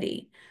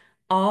trinity,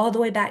 all the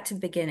way back to the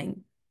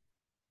beginning.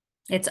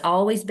 It's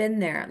always been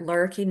there,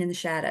 lurking in the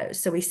shadows.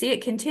 So we see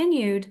it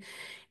continued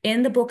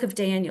in the book of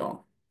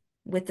Daniel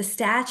with the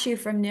statue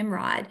from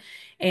Nimrod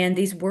and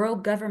these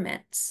world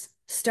governments,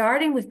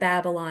 starting with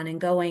Babylon and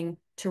going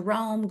to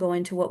Rome,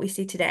 going to what we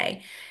see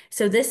today.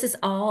 So this is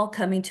all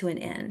coming to an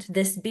end.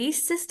 This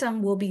beast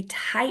system will be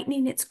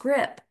tightening its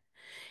grip,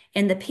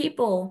 and the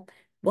people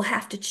will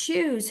have to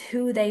choose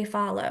who they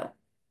follow.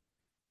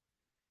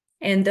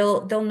 And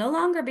they'll no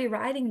longer be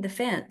riding the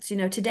fence.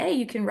 Today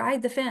you can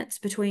ride the fence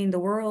between the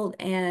world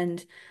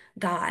and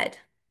God.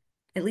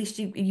 At least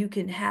you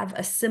can have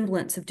a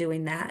semblance of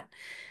doing that.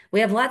 We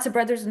have lots of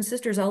brothers and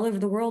sisters all over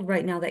the world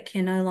right now that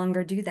can no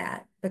longer do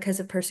that because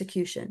of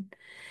persecution.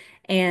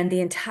 And the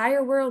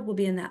entire world will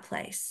be in that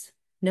place.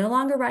 No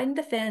longer riding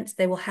the fence.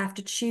 They will have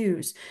to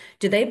choose.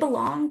 Do they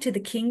belong to the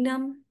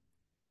kingdom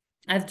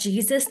of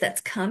Jesus that's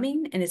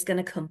coming and is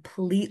going to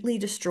completely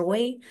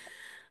destroy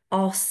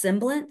all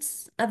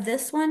semblance of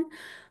this one?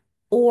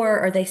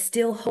 Or are they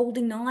still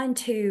holding on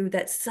to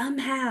that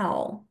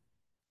somehow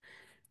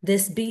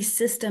this beast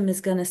system is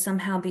going to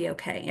somehow be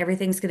okay?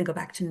 Everything's going to go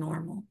back to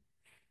normal.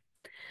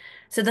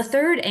 So the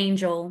third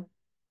angel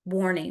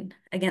warning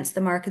against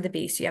the mark of the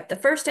beast. You have the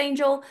first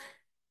angel,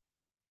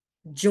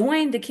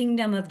 join the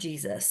kingdom of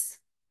Jesus,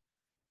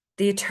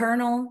 the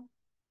eternal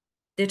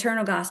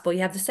gospel. You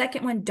have the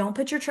second one, don't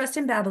put your trust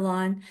in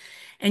Babylon.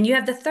 And you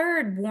have the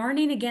third,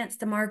 warning against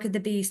the mark of the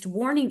beast,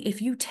 warning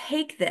if you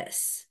take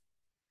this,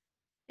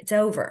 it's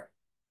over.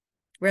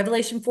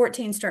 Revelation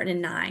 14, starting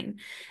in 9.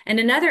 And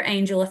another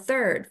angel, a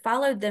third,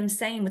 followed them,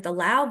 saying with a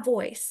loud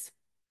voice,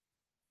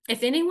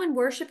 if anyone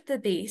worships the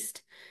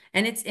beast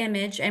and its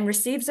image and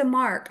receives a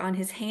mark on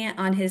his hand,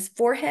 on his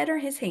forehead or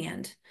his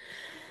hand,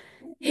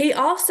 he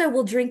also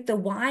will drink the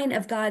wine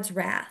of God's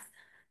wrath,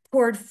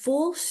 poured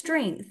full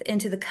strength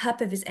into the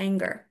cup of his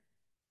anger,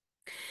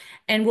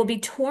 and will be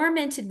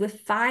tormented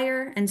with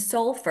fire and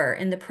sulfur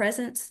in the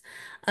presence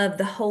of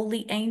the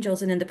holy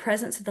angels and in the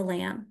presence of the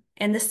Lamb.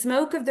 And the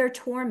smoke of their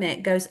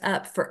torment goes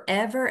up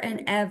forever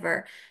and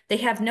ever. They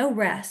have no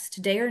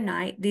rest, day or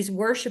night, these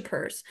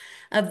worshipers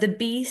of the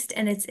beast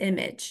and its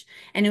image.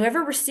 And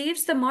whoever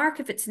receives the mark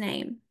of its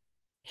name,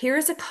 here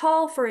is a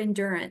call for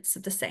endurance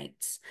of the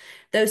saints,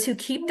 those who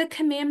keep the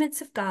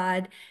commandments of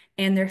God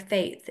and their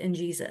faith in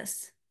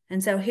Jesus.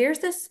 And so here's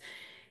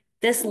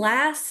this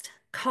last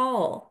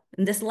call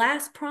and this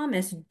last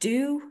promise: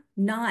 do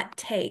not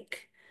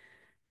take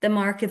the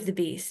mark of the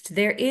beast.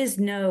 There is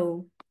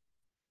no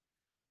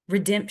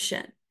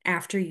redemption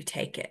after you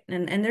take it.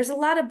 And there's a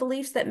lot of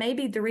beliefs that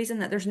maybe the reason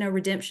that there's no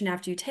redemption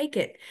after you take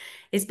it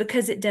is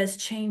because it does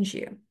change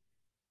you.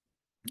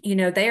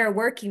 They are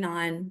working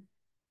on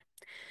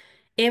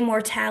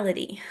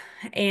immortality,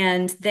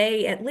 and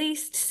they at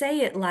least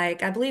say it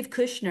like, I believe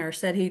Kushner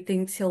said he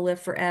thinks he'll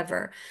live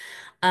forever,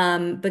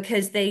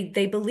 because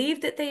they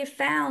believe that they have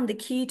found the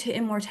key to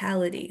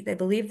immortality. They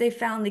believe they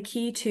found the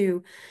key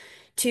to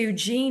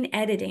gene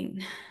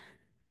editing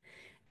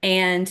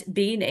and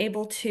being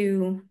able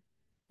to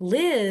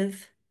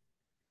live,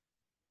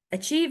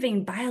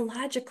 achieving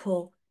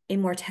biological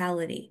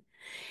immortality.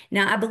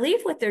 Now, I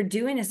believe what they're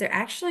doing is they're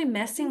actually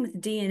messing with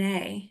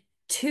DNA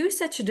to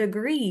such a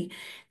degree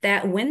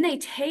that when they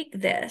take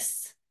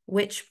this,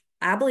 which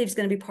I believe is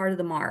going to be part of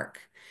the mark,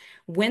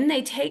 when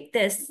they take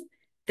this,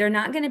 they're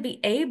not going to be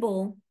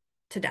able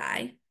to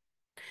die,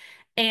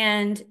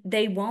 and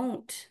they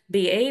won't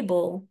be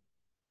able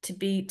to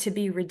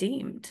be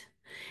redeemed.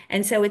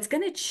 And so it's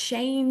going to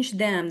change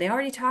them. They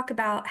already talk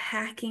about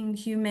hacking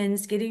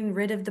humans, getting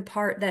rid of the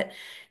part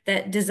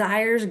that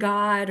desires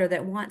God or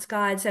that wants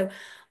God. So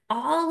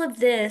all of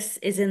this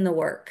is in the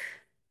work,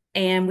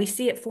 and we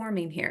see it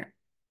forming here.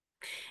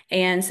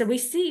 And so we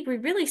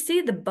really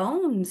see the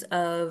bones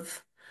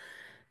of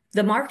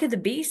the mark of the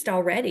beast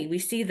already. We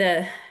see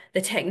the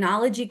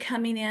technology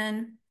coming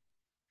in.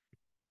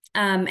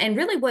 And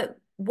really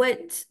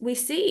what we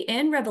see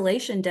in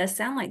Revelation does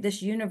sound like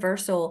this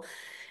universal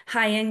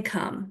high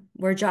income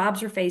where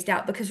jobs are phased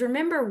out. Because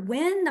remember,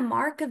 when the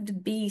mark of the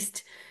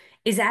beast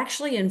is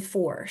actually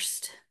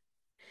enforced,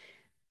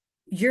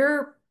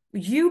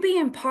 you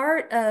being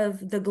part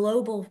of the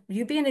global,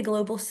 you being a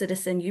global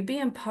citizen, you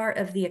being part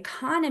of the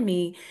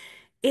economy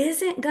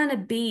isn't going to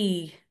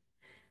be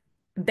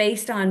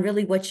based on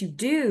really what you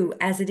do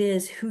as it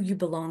is who you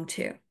belong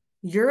to.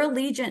 Your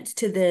allegiance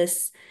to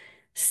this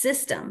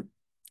system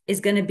is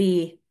going to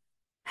be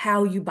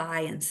how you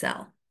buy and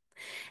sell.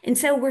 And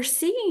so we're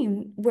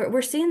seeing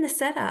the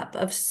setup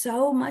of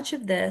so much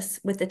of this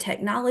with the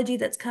technology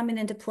that's coming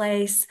into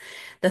place,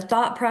 the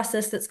thought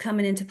process that's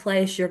coming into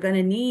place. You're going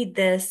to need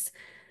this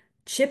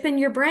chip in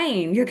your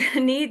brain. You're going to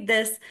need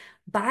this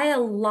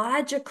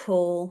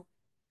biological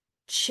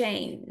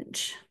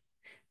change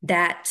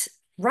that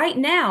right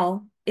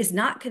now is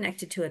not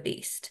connected to a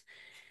beast.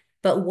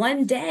 But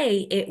one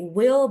day it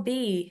will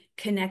be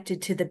connected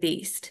to the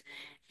beast.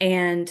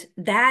 And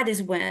that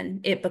is when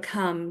it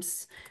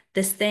becomes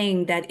this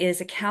thing that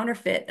is a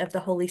counterfeit of the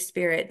Holy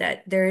Spirit,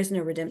 that there is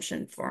no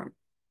redemption for him.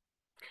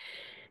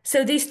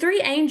 So these three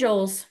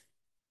angels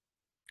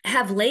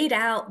have laid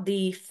out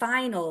they've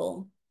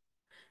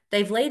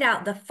laid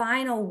out the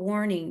final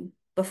warning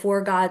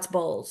before God's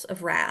bowls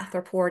of wrath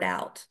are poured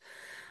out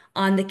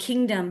on the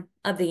kingdom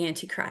of the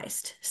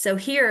Antichrist. So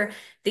here,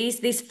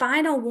 these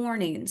final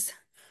warnings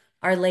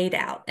are laid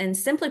out. And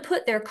simply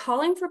put, they're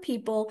calling for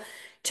people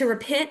to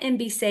repent and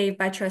be saved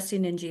by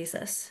trusting in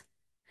Jesus.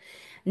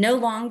 No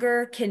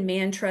longer can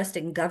man trust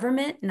in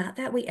government, not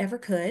that we ever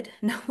could.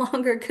 No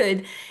longer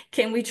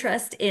can we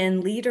trust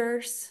in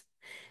leaders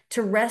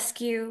to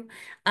rescue.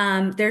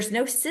 There's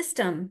no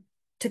system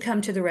to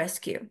come to the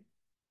rescue.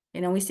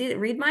 We see that,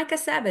 read Micah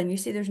 7, you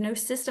see there's no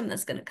system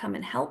that's going to come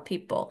and help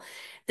people.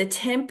 The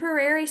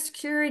temporary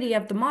security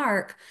of the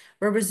mark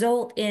will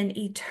result in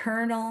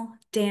eternal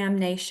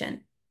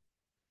damnation.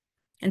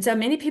 And so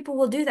many people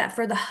will do that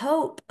for the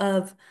hope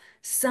of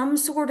some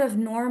sort of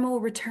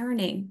normal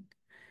returning.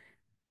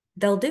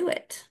 They'll do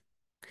it.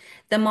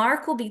 The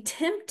mark will be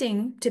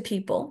tempting to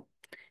people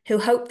who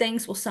hope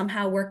things will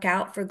somehow work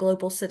out for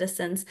global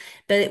citizens,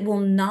 but it will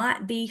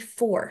not be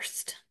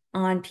forced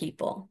on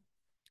people.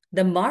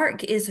 The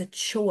mark is a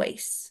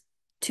choice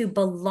to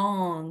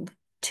belong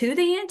to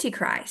the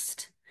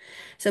Antichrist.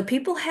 So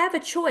people have a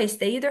choice.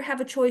 They either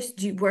have a choice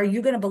where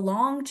you're going to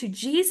belong to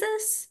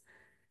Jesus,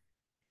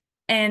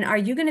 and are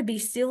you going to be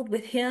sealed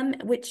with him,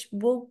 which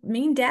will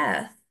mean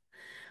death?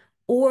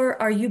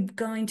 Or are you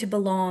going to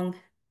belong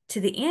to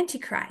the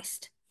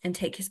Antichrist and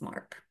take his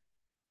mark?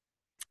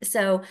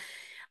 So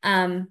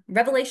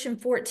Revelation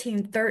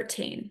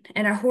 14:13,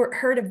 and I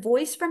heard a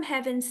voice from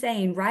heaven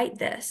saying, write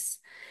this,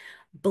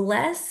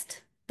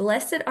 blessed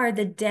are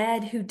the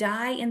dead who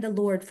die in the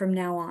Lord from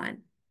now on.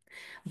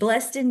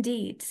 Blessed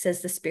indeed,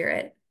 says the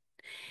Spirit,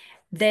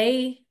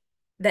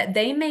 that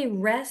they may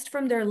rest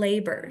from their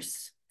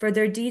labors, for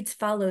their deeds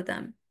follow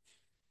them.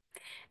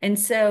 And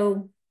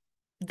so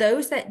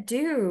those that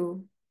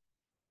do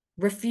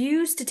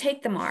refuse to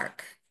take the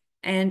mark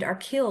and are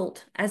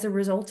killed as a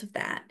result of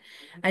that,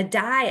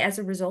 die as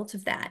a result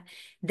of that,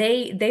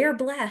 they are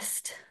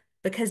blessed,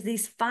 because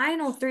these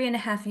final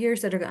 3.5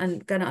 years that are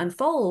going to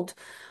unfold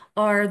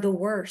are the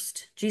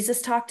worst.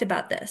 Jesus talked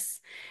about this.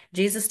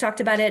 Jesus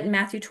talked about it in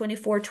Matthew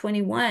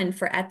 24:21.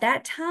 For at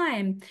that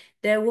time,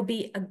 there will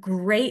be a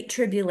great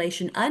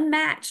tribulation,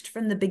 unmatched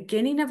from the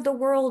beginning of the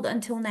world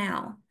until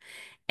now,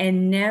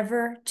 and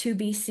never to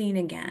be seen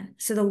again.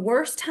 So the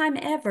worst time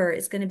ever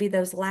is going to be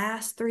those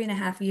last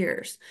 3.5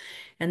 years.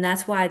 And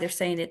that's why they're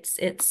saying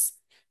it's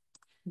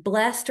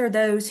blessed are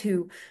those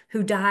who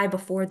die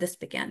before this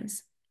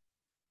begins.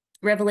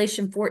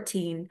 Revelation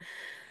 14,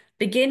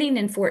 beginning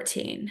in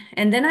 14.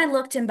 And then I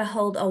looked, and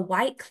behold, a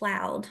white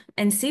cloud,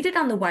 and seated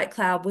on the white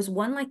cloud was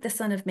one like the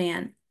Son of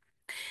Man,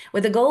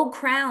 with a gold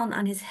crown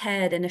on his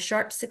head and a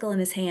sharp sickle in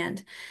his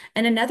hand.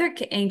 And another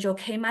angel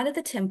came out of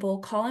the temple,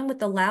 calling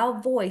with a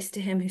loud voice to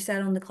him who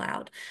sat on the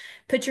cloud,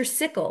 put your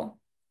sickle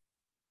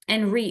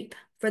and reap,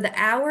 for the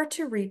hour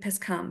to reap has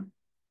come,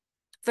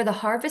 for the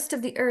harvest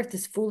of the earth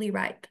is fully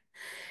ripe.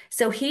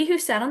 So he who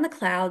sat on the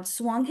cloud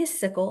swung his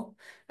sickle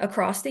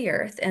across the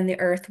earth, and the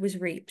earth was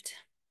reaped.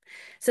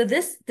 So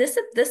this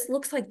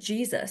looks like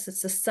Jesus.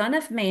 It's the Son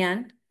of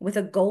Man with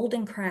a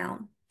golden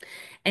crown,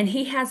 and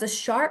he has a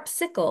sharp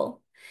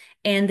sickle,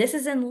 and this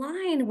is in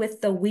line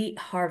with the wheat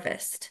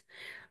harvest.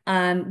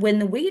 When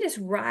the wheat is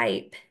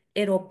ripe,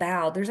 it'll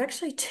bow. There's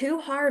actually two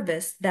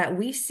harvests that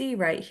we see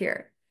right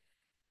here.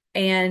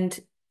 And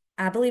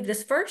I believe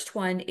this first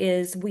one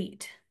is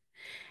wheat.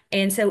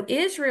 And so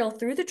Israel,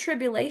 through the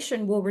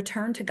tribulation, will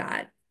return to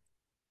God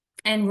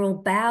and will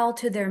bow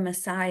to their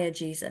Messiah,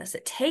 Jesus.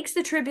 It takes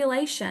the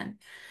tribulation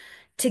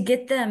to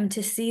get them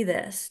to see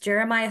this.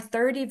 Jeremiah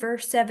 30,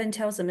 verse 7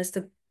 tells them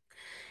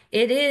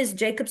it is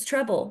Jacob's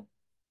trouble,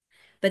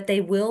 but they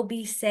will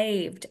be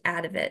saved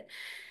out of it.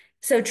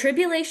 So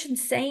tribulation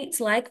saints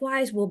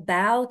likewise will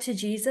bow to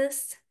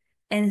Jesus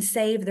and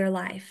save their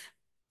life,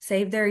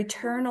 save their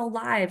eternal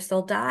lives.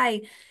 They'll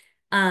die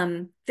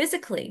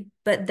physically,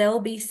 but they'll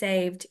be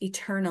saved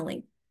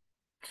eternally.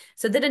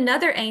 So then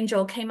another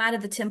angel came out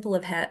of the temple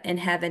of in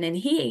heaven, and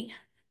he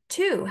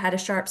too had a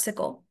sharp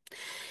sickle.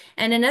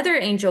 And another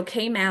angel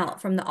came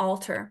out from the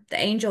altar, the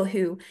angel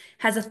who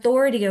has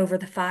authority over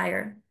the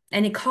fire.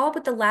 And he called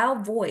with a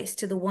loud voice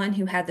to the one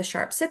who had the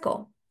sharp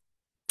sickle.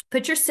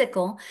 Put your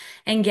sickle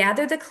and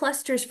gather the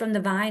clusters from the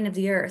vine of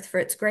the earth, for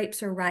its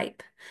grapes are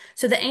ripe.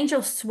 So the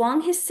angel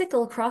swung his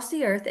sickle across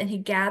the earth, and he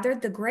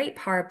gathered the grape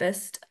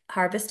harvest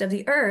of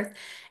the earth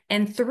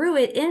and threw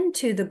it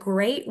into the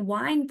great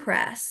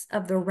winepress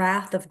of the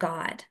wrath of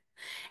God.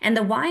 And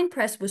the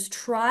winepress was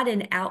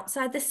trodden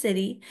outside the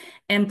city,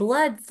 and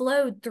blood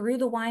flowed through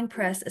the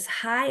winepress as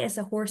high as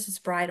a horse's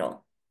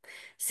bridle.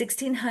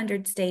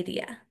 1,600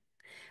 stadia.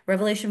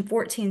 Revelation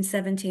 14,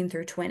 17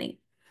 through 20.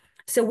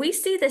 So we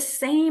see the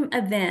same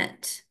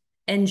event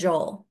in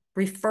Joel,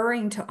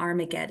 referring to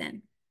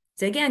Armageddon.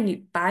 So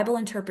again, Bible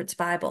interprets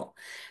Bible.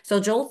 So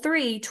Joel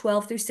 3,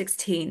 12 through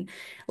 16.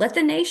 Let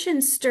the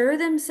nations stir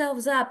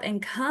themselves up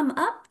and come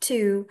up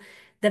to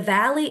the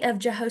valley of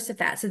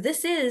Jehoshaphat. So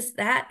this is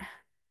that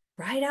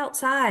right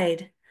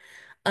outside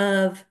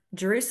of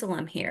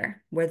Jerusalem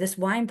here, where this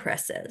wine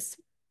press is.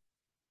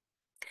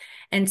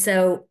 And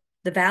so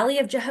the valley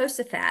of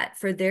Jehoshaphat,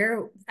 for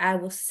there I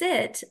will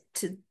sit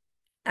to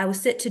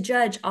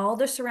judge all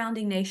the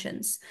surrounding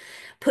nations.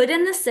 Put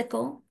in the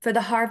sickle, for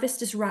the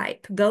harvest is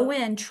ripe. Go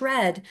in,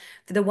 tread,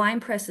 for the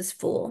winepress is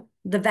full.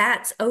 The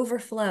vats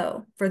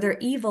overflow, for their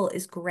evil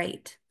is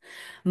great.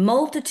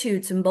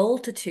 Multitudes and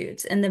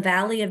multitudes in the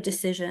valley of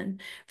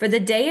decision, for the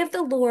day of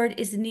the Lord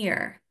is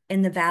near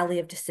in the valley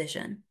of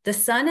decision. The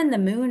sun and the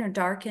moon are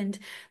darkened,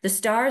 the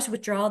stars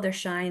withdraw their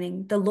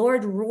shining. The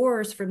Lord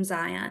roars from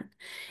Zion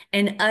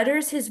and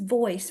utters his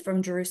voice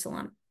from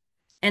Jerusalem,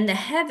 and the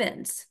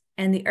heavens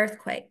and the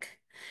earthquake.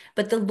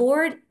 But the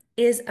Lord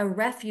is a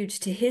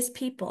refuge to his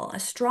people, a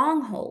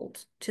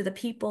stronghold to the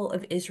people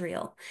of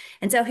Israel.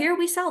 And so here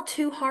we saw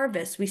two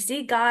harvests. We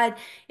see God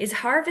is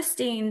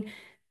harvesting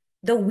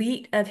the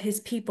wheat of his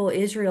people,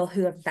 Israel,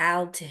 who have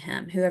bowed to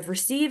him, who have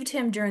received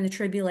him during the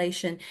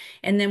tribulation.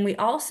 And then we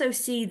also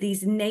see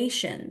these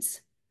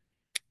nations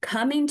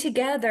coming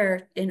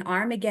together in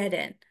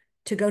Armageddon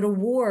to go to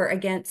war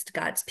against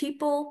God's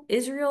people,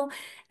 Israel,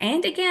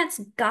 and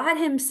against God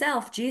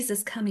himself,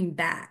 Jesus coming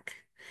back.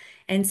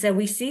 And so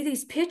we see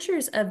these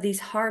pictures of these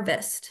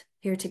harvests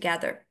here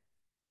together.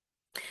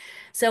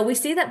 So we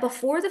see that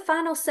before the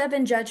final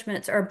seven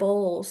judgments are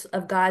bowls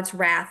of God's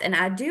wrath, and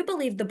I do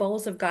believe the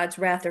bowls of God's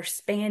wrath are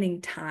spanning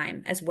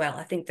time as well.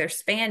 I think they're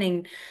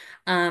spanning,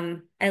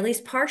 at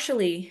least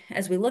partially,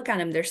 as we look at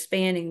them, they're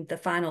spanning the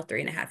final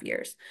 3.5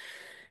 years.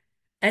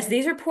 As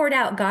these are poured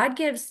out, God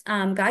gives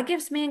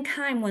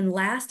mankind one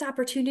last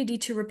opportunity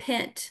to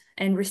repent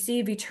and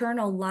receive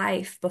eternal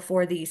life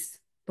before these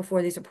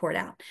are poured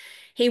out.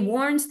 He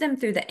warns them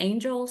through the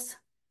angels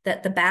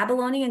that the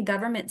Babylonian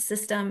government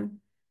system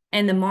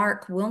and the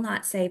mark will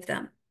not save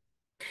them,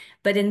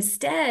 but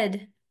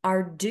instead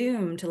are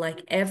doomed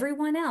like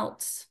everyone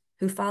else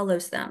who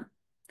follows them.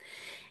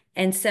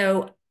 And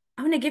so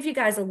I'm going to give you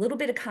guys a little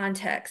bit of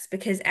context,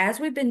 because as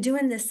we've been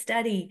doing this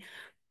study,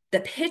 the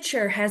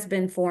picture has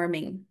been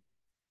forming.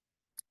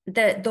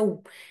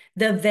 The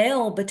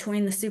veil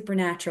between the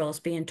supernatural is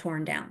being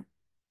torn down.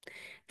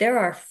 There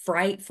are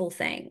frightful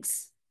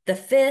things. The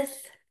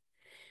fifth,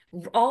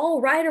 all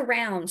right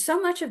around,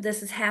 so much of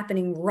this is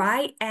happening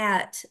right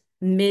at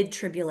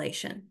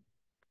mid-tribulation,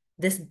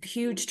 this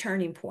huge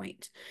turning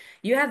point.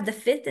 You have the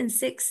fifth and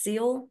sixth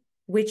seal,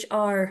 which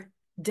are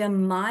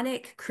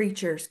demonic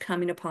creatures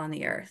coming upon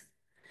the earth.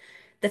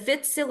 The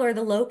fifth seal are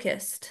the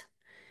locust,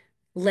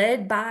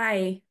 led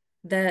by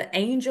the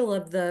angel,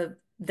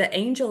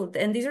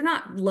 and these are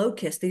not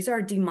locusts, these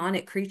are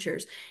demonic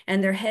creatures,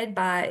 and they're headed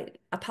by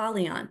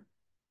Apollyon.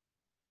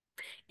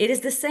 It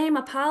is the same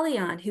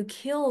Apollyon who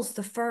kills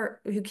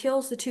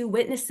the two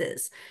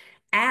witnesses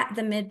at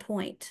the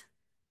midpoint.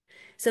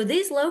 So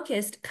these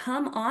locusts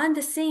come on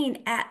the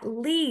scene at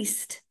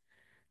least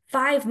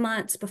 5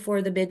 months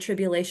before the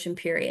mid-tribulation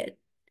period.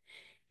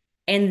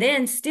 And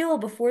then still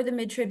before the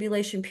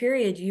mid-tribulation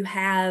period, you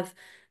have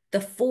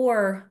the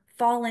 4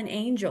 fallen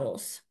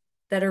angels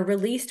that are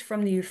released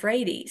from the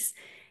Euphrates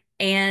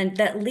and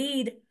that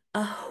lead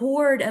a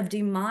horde of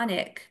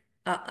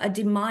a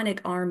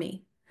demonic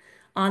army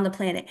on the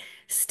planet.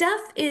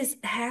 Stuff is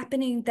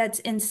happening that's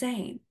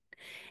insane.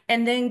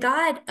 And then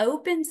God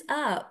opens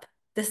up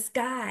the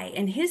sky,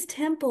 and his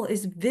temple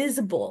is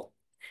visible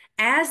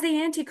as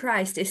the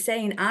Antichrist is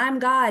saying, I'm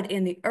God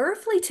in the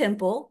earthly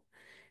temple,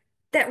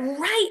 that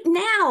right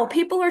now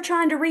people are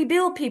trying to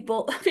rebuild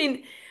people.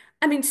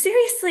 I mean,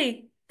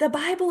 seriously, the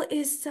Bible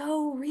is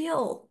so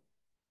real.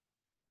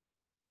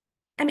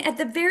 I mean, at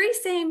the very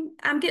same,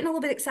 I'm getting a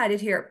little bit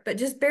excited here, but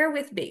just bear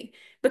with me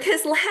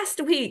because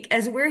last week,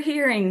 as we're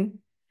hearing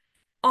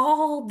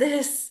all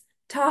this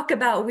talk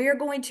about we're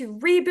going to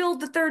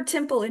rebuild the third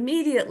temple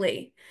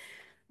immediately,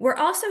 we're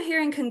also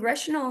hearing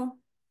congressional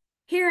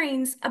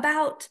hearings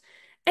about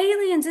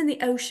aliens in the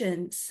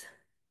oceans.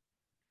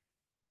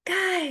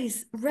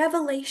 Guys,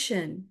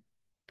 Revelation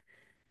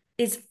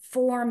is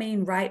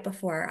forming right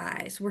before our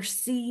eyes. We're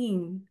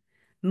seeing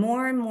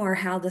more and more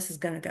how this is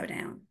going to go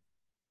down.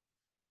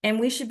 And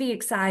we should be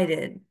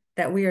excited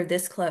that we are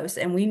this close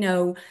and we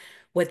know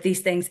what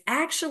these things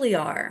actually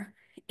are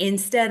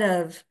instead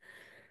of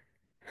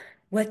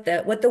what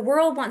the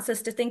world wants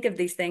us to think of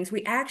these things.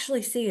 We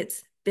actually see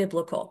it's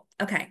biblical.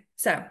 Okay,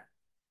 so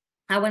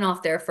I went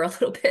off there for a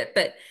little bit,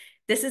 but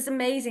this is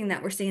amazing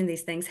that we're seeing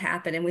these things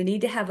happen, and we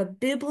need to have a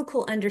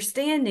biblical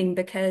understanding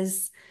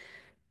because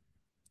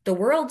the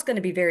world's going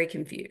to be very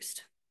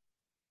confused.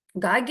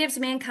 God gives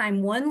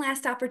mankind one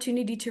last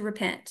opportunity to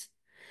repent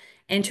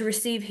and to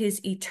receive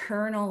his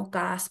eternal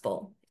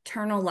gospel,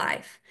 eternal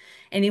life.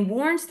 And he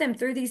warns them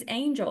through these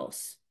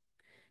angels,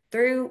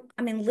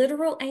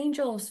 literal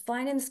angels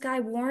flying in the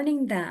sky,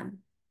 warning them.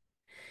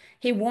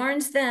 He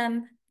warns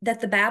them that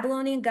the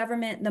Babylonian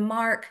government, the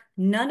mark,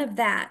 none of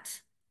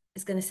that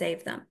is going to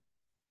save them.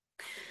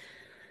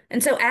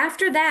 And so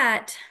after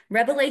that,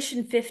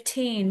 Revelation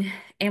 15,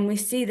 and we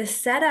see the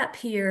setup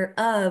here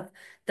of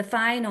the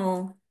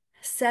final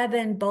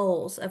 7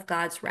 bowls of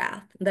God's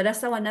wrath. That I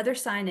saw another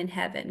sign in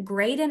heaven,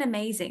 great and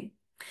amazing.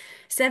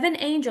 7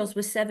 angels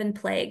with 7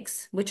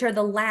 plagues, which are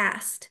the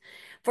last.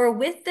 For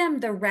with them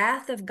the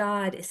wrath of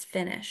God is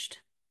finished.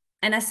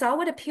 And I saw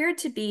what appeared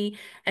to be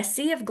a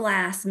sea of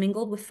glass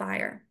mingled with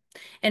fire,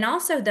 and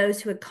also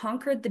those who had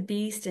conquered the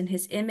beast and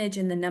his image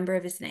and the number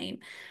of his name,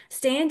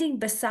 standing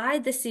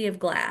beside the sea of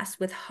glass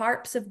with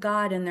harps of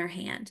God in their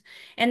hand.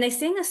 And they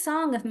sing a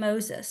song of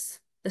Moses,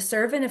 the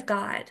servant of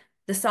God,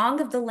 the song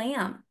of the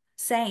Lamb,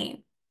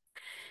 saying,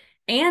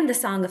 and the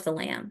song of the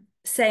Lamb,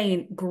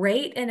 saying,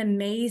 great and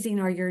amazing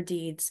are your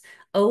deeds,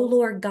 O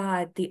Lord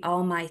God, the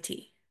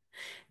Almighty.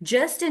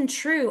 Just and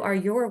true are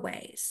your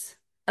ways,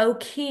 O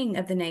King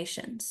of the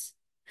nations.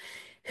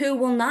 Who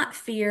will not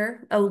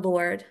fear, O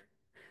Lord,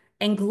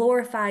 and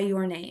glorify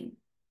your name?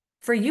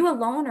 For you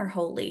alone are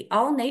holy.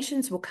 All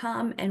nations will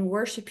come and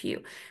worship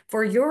you.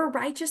 For your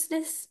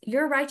righteousness,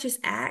 your righteous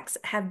acts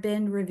have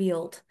been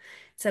revealed.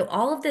 So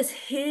all of this,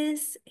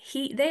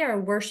 they are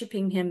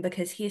worshiping him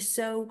because he is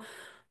so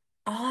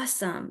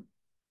awesome.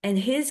 And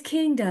his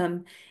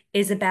kingdom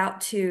is about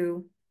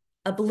to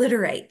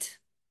obliterate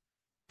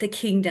the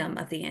kingdom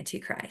of the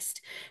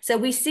Antichrist. So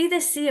we see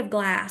this sea of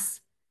glass.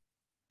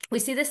 We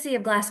see the sea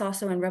of glass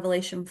also in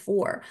Revelation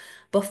 4,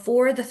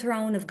 before the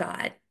throne of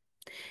God,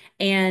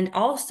 and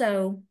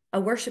also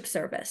a worship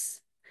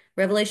service.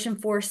 Revelation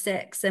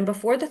 4:6. And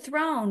before the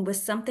throne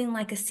was something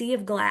like a sea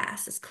of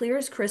glass, as clear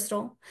as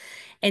crystal.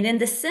 And in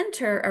the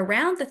center,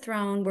 around the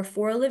throne, were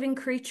 4 living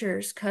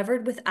creatures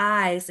covered with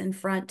eyes in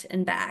front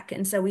and back.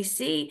 And so we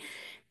see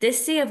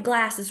this sea of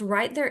glass is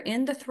right there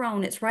in the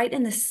throne. It's right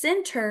in the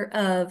center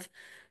of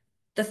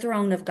the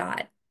throne of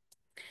God.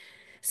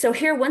 So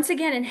here, once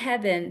again in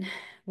heaven,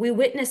 we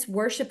witness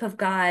worship of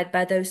God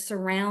by those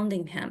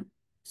surrounding him,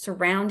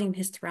 surrounding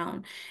his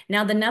throne.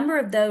 Now, the number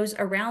of those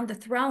around the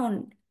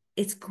throne,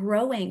 it's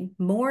growing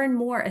more and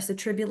more as the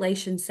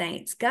tribulation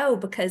saints go,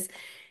 because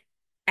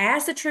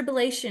as the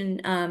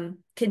tribulation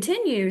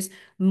continues,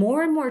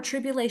 more and more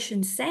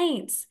tribulation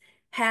saints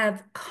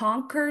have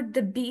conquered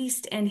the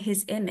beast and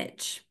his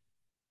image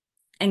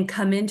and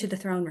come into the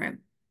throne room.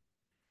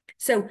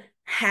 So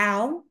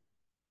how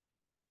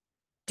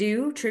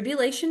do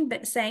tribulation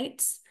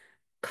saints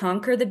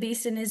conquer the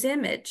beast in his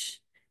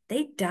image?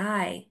 They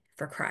die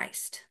for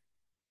Christ.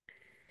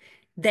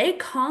 They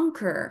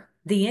conquer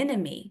the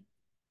enemy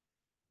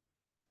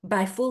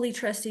by fully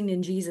trusting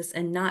in Jesus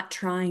and not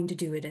trying to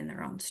do it in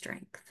their own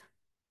strength.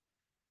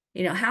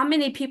 You know, how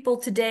many people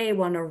today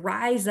want to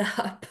rise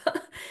up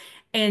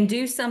and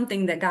do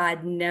something that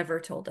God never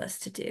told us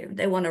to do?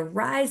 They want to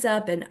rise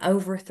up and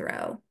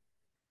overthrow.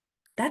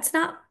 That's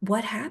not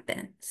what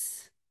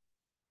happens.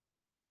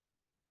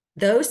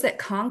 Those that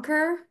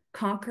conquer,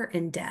 conquer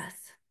in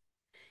death.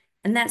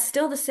 And that's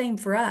still the same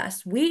for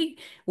us. We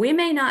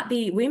may not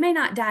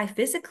die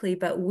physically,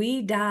 but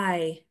we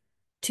die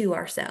to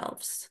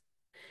ourselves.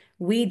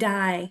 We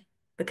die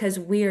because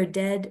we are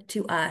dead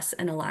to us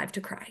and alive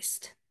to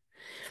Christ.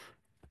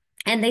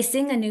 And they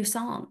sing a new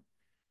song.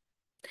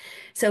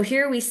 So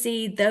here we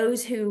see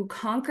those who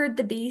conquered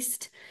the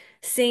beast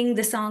sing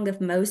the song of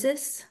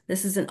Moses.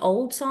 This is an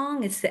old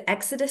song. It's the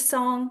Exodus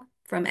song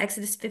from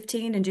Exodus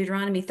 15 and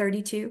Deuteronomy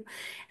 32.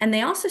 And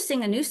they also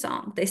sing a new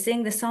song. They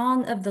sing the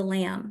song of the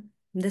Lamb.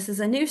 This is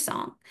a new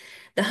song.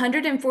 The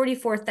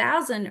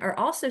 144,000 are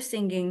also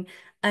singing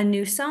a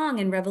new song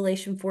in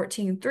Revelation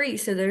 14:3.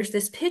 So there's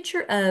this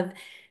picture of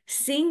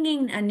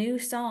singing a new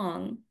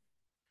song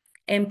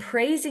and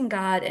praising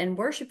God and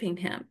worshiping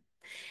Him.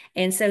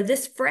 And so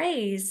this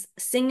phrase,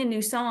 sing a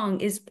new song,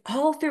 is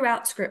all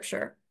throughout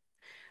Scripture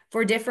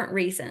for different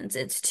reasons.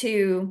 It's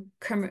to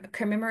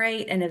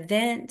commemorate an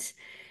event,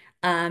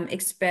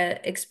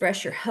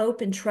 express your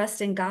hope and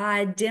trust in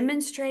God,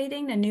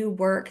 demonstrating a new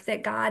work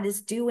that God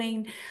is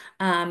doing,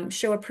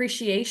 show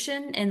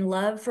appreciation and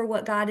love for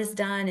what God has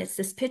done. It's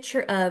this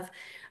picture of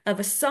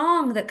a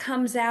song that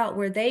comes out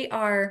where they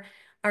are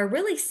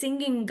really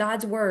singing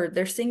God's word.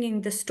 They're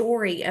singing the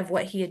story of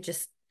what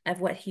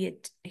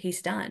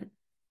he's done.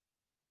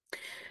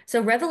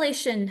 So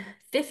Revelation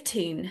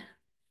 15,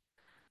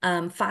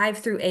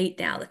 5-8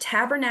 now, the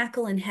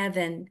tabernacle in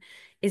heaven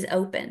is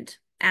opened.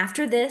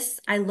 After this,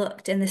 I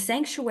looked, and the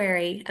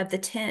sanctuary of the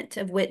tent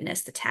of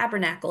witness, the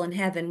tabernacle in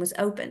heaven, was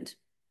opened.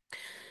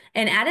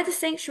 And out of the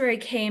sanctuary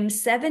came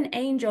 7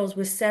 angels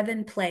with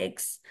 7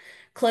 plagues,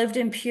 clothed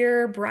in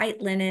pure,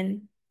 bright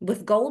linen,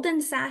 with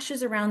golden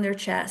sashes around their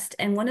chest.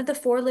 And one of the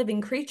 4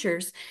 living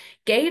creatures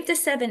gave the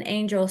 7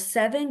 angels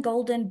 7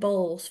 golden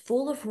bowls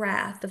full of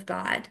wrath of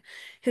God,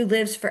 who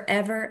lives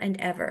forever and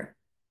ever.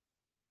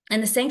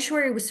 And the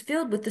sanctuary was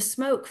filled with the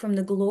smoke from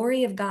the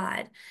glory of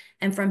God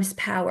and from his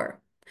power.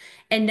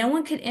 And no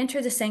one could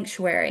enter the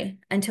sanctuary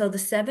until the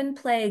 7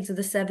 plagues of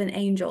the 7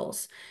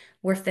 angels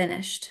were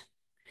finished.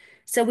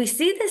 So we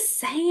see the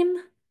same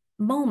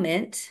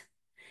moment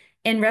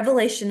in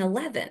Revelation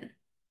 11.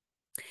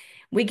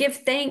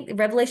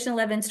 Revelation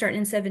 11, starting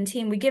in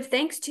 17, we give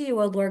thanks to you,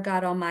 O Lord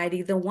God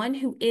Almighty, the one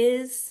who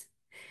is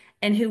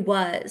and who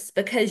was,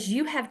 because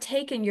you have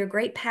taken your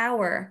great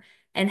power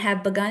and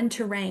have begun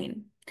to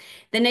reign.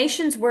 The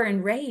nations were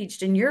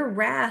enraged, and your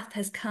wrath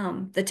has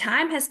come. The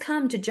time has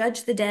come to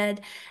judge the dead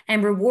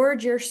and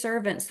reward your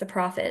servants, the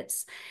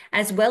prophets,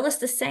 as well as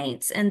the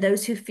saints and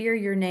those who fear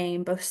your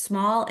name, both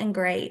small and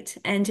great,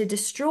 and to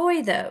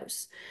destroy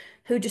those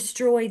who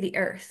destroy the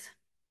earth.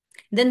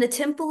 Then the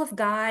temple of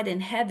God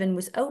in heaven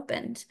was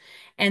opened,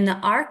 and the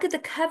ark of the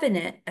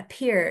covenant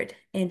appeared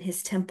in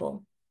his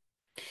temple.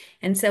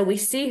 And so we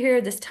see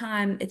here this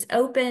time it's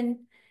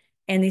open,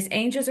 and these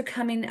angels are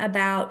coming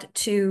about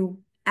to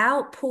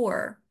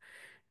outpour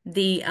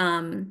the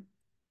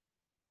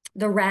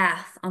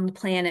wrath on the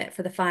planet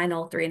for the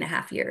final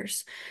 3.5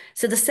 years.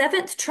 So the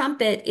 7th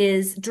trumpet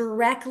is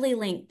directly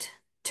linked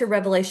to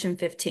Revelation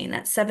 15,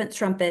 that 7th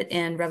trumpet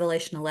in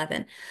Revelation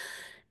 11,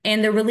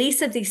 and the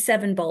release of these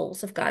 7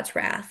 bowls of God's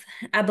wrath.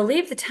 I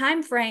believe the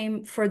time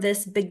frame for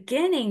this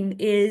beginning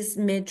is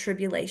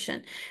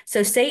mid-tribulation.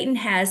 So Satan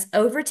has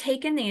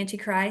overtaken the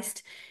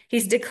Antichrist.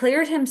 He's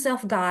declared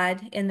himself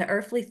God in the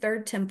earthly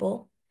 3rd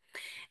temple.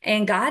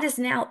 And God is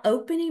now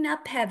opening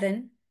up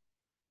heaven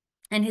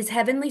and his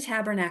heavenly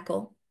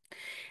tabernacle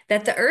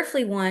that the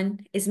earthly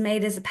one is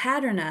made as a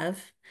pattern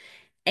of.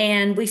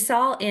 And we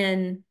saw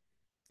in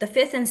the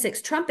 5th and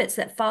 6th trumpets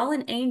that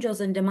fallen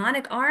angels and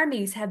demonic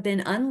armies have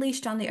been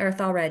unleashed on the earth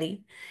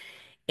already.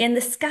 In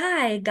the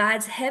sky,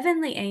 God's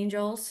heavenly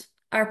angels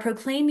are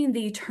proclaiming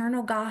the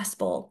eternal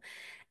gospel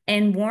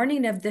and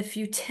warning of the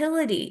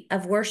futility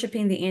of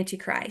worshiping the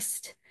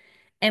Antichrist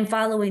and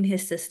following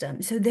his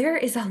system. So there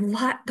is a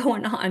lot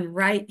going on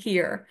right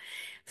here.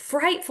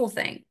 Frightful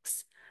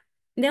things.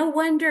 No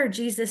wonder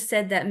Jesus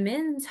said that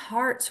men's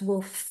hearts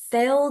will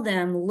fail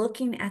them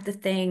looking at the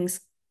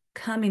things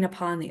coming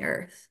upon the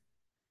earth.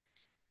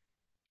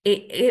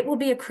 It will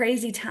be a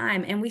crazy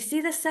time, and we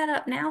see the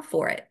setup now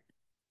for it.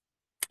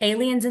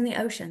 Aliens in the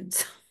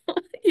oceans,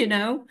 you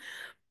know,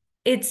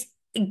 it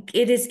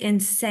is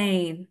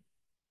insane,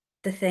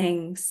 the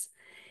things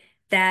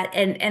that,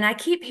 and I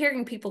keep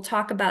hearing people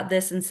talk about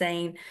this and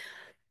saying,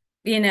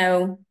 you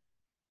know,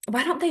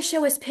 why don't they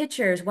show us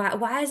pictures?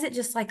 Why is it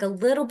just like a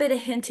little bit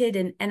of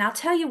hinted? And I'll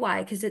tell you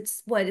why, because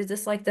it's what is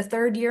this like the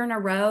 3rd year in a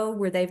row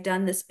where they've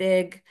done this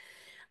big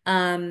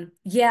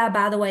yeah,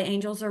 by the way,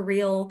 angels are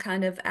real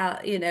kind of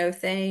out,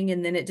 thing,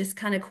 and then it just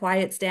kind of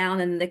quiets down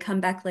and they come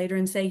back later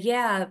and say,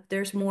 yeah,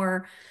 there's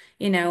more,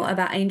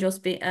 about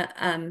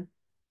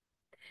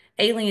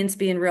aliens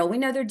being real. We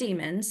know they're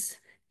demons.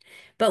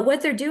 But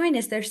what they're doing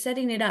is they're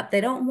setting it up. They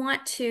don't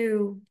want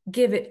to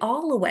give it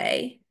all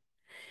away,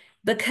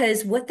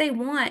 because what they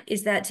want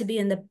is that to be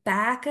in the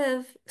back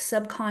of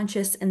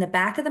subconscious, in the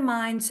back of the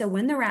mind. So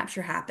when the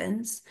rapture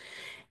happens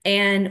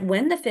and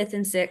when the 5th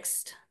and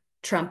 6th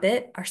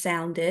trumpet are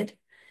sounded,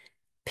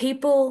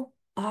 people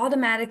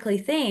automatically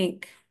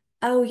think,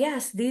 oh,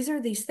 yes, these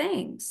are these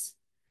things.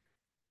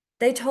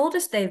 They told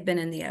us they've been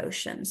in the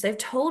oceans. They've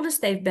told us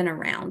they've been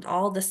around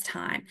all this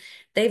time.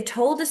 They've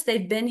told us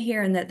they've been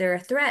here and that they're a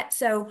threat.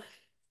 So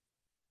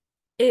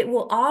it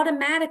will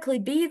automatically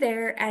be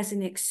there as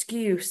an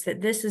excuse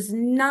that this is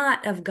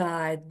not of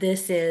God.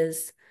 This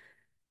is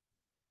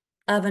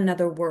of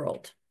another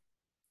world.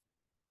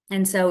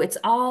 And so it's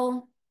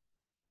all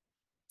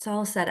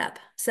set up.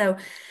 So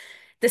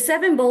The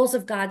seven bowls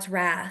of God's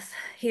wrath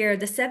here,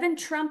 the seven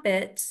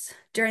trumpets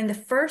during the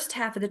first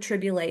half of the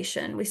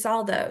tribulation, we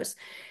saw those.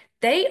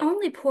 They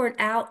only poured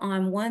out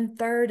on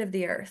 1/3 of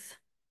the earth.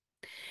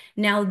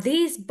 Now,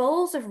 these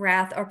bowls of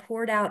wrath are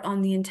poured out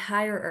on the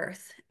entire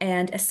earth,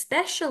 and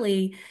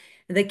especially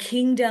the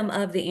kingdom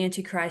of the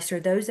Antichrist, or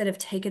those that have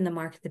taken the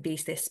mark of the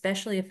beast. They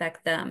especially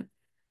affect them.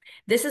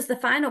 This is the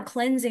final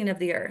cleansing of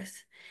the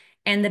earth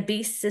and the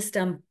beast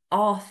system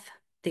off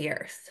the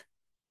earth.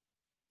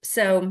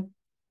 So,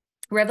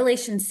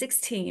 Revelation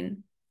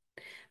 16,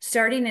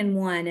 starting in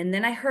 1, and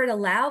then I heard a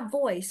loud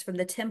voice from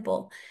the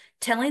temple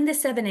telling the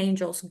seven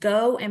angels,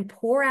 go and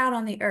pour out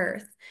on the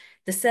earth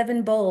the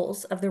seven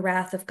bowls of the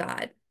wrath of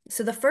God.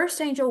 So the first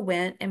angel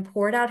went and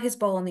poured out his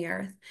bowl on the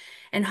earth,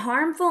 and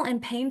harmful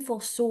and painful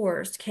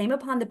sores came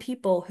upon the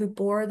people who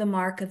bore the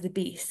mark of the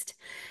beast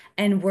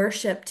and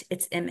worshiped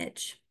its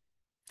image.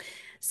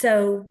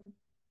 So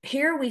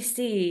here we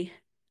see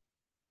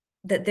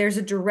that there's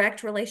a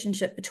direct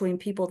relationship between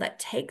people that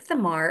take the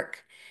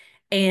mark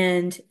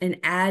and an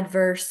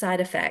adverse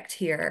side effect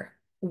here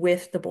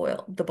with the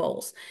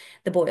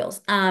boils.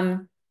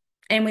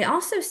 And we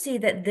also see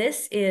that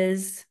this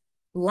is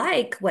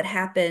like what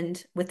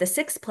happened with the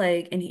sixth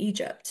plague in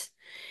Egypt.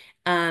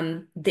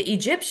 The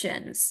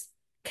Egyptians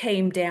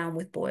came down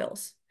with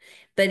boils,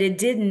 but it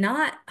did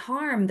not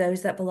harm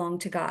those that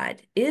belonged to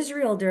God.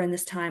 Israel during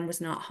this time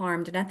was not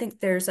harmed. And I think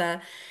this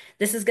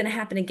is going to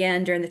happen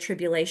again during the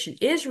tribulation.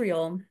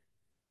 Israel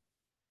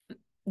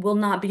will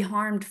not be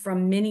harmed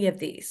from many of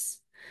these.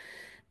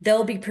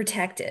 They'll be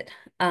protected.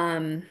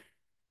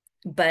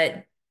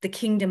 But the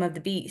kingdom of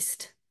the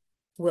beast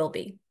will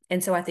be.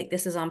 And so I think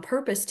this is on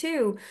purpose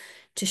too,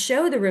 to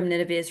show the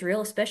remnant of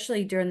Israel,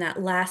 especially during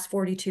that last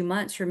 42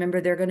 months.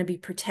 Remember, they're going to be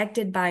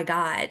protected by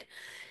God,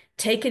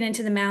 taken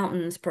into the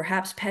mountains,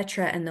 perhaps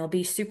Petra, and they'll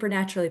be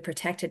supernaturally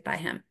protected by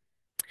him.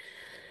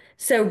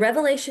 So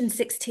Revelation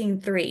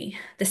 16:3,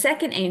 the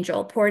second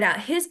angel poured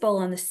out his bowl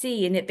on the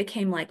sea, and it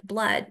became like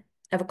blood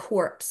of a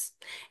corpse,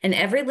 and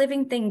every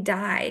living thing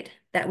died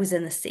that was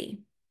in the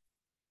sea.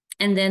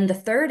 And then the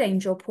third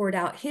angel poured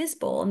out his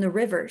bowl in the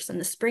rivers and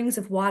the springs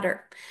of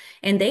water,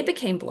 and they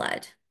became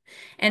blood.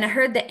 And I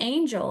heard the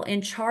angel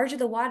in charge of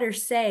the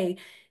waters say,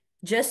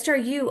 just are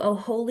you, O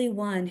Holy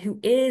One,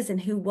 who is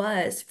and who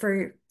was,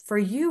 for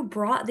you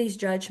brought these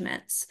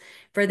judgments,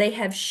 for they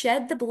have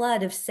shed the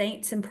blood of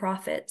saints and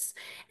prophets,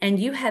 and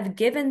you have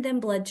given them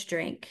blood to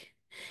drink.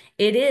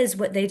 It is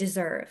what they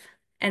deserve.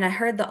 And I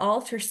heard the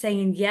altar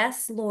saying,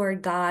 yes,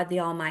 Lord God the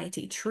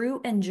Almighty,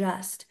 true and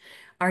just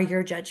are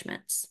your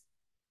judgments.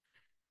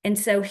 And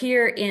so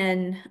here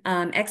in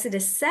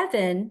Exodus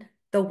 7,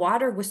 the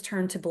water was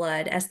turned to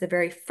blood as the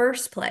very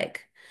first plague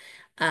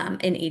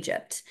in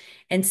Egypt.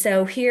 And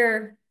so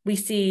here we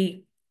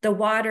see the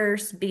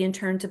waters being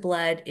turned to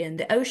blood in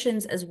the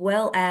oceans as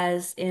well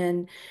as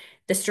in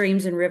the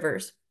streams and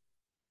rivers.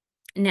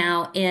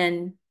 Now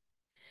in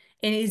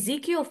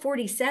Ezekiel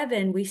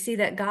 47, we see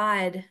that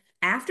God,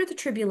 after the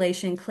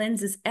tribulation,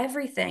 cleanses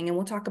everything. And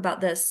we'll talk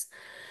about this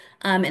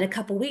in a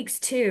couple weeks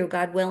too,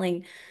 God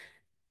willing,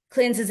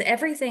 cleanses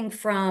everything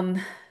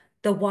from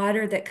the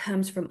water that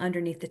comes from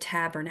underneath the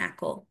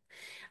tabernacle,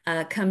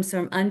 comes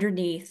from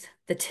underneath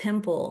the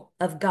temple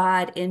of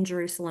God in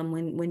Jerusalem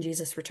when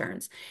Jesus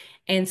returns.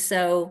 And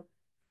so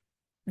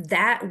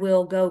that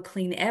will go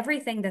clean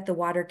everything that the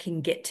water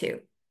can get to.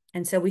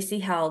 And so we see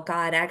how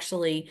God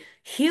actually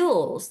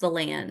heals the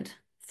land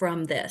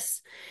from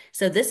this.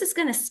 So this is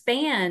going to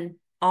span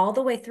all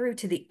the way through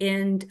to the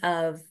end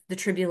of the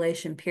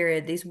tribulation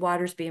period, these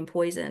waters being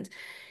poisoned.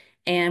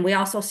 And we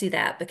also see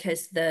that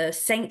because the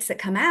saints that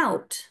come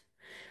out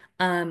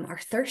are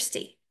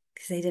thirsty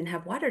because they didn't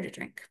have water to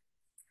drink.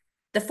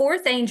 The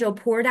fourth angel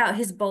poured out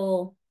his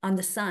bowl on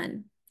the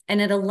sun, and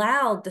it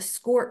allowed it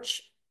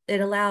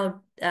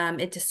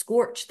to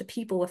scorch the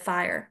people with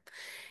fire.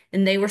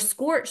 And they were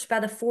scorched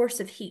by the force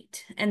of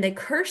heat, and they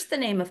cursed the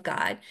name of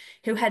God,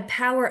 who had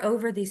power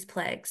over these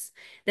plagues.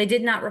 They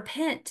did not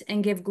repent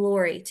and give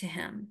glory to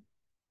him.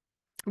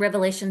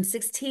 Revelation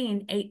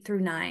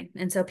 16:8-9.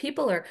 And so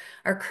people are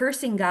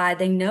cursing God.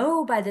 They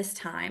know by this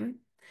time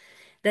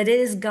that it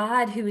is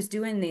God who is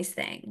doing these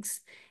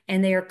things,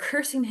 and they are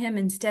cursing him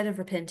instead of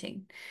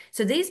repenting.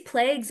 So these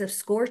plagues of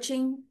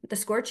the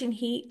scorching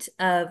heat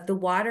of the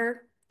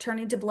water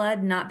turning to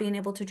blood, not being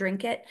able to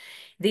drink it,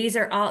 these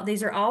are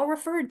all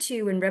referred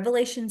to in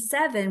Revelation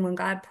 7 when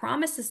God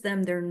promises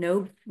them they're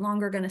no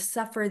longer going to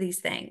suffer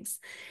these things.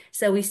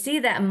 So we see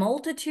that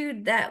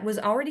multitude that was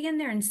already in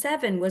there in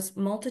 7 was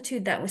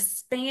multitude that was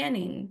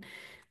spanning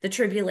the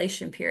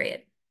tribulation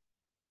period.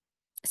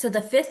 So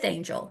the fifth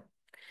angel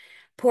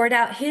poured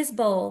out his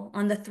bowl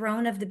on the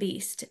throne of the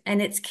beast,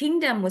 and its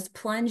kingdom was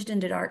plunged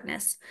into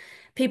darkness.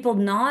 People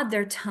gnawed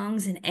their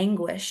tongues in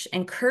anguish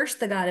and cursed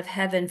the God of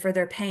heaven for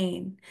their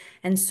pain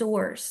and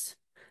sores.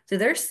 So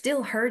they're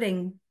still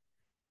hurting.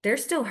 They're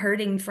still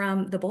hurting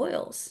from the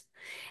boils,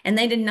 and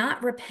they did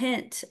not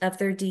repent of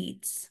their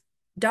deeds.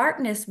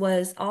 Darkness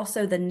was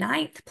also the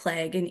ninth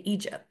plague in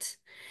Egypt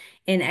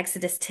in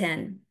Exodus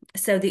 10.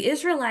 So the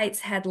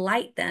Israelites had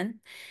light then,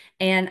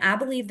 and I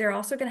believe they're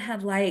also going to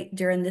have light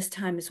during this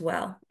time as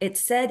well. It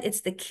said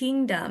it's the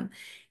kingdom.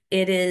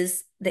 It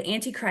is the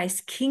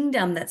Antichrist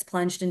kingdom that's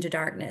plunged into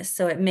darkness.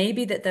 So it may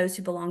be that those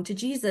who belong to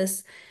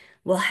Jesus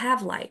will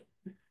have light.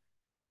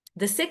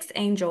 The sixth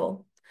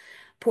angel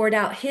poured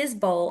out his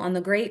bowl on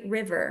the great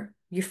river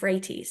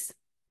Euphrates,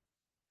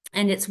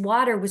 and its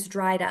water was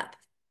dried up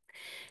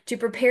to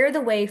prepare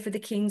the way for the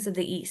kings of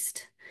the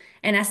east.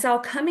 And I saw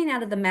coming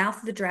out of the mouth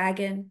of the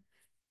dragon,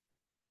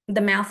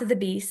 the mouth of the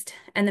beast,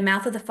 and the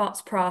mouth of the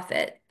false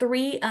prophet,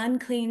 three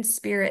unclean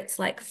spirits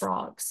like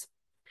frogs.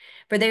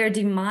 For they are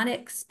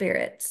demonic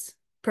spirits,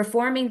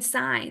 performing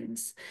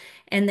signs,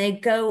 and they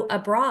go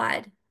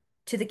abroad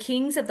to the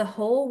kings of the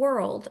whole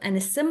world and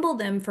assemble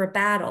them for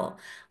battle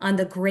on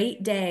the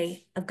great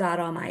day of God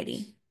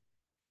Almighty.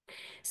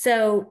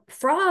 So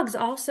frogs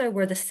also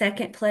were the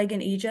second plague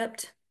in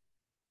Egypt.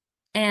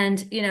 And,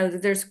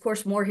 there's of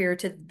course more here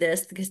to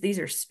this because these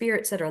are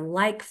spirits that are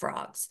like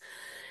frogs.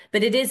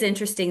 But it is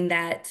interesting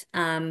that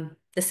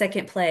the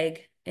second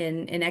plague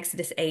in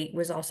Exodus 8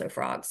 was also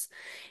frogs.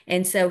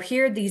 And so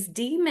here these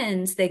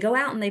demons, they go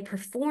out and they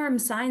perform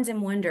signs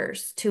and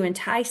wonders to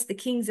entice the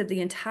kings of the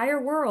entire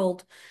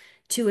world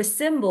to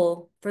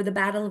assemble for the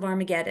Battle of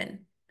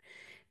Armageddon,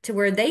 to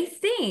where they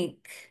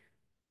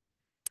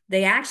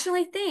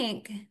actually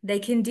think they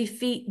can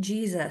defeat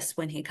Jesus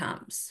when he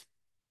comes.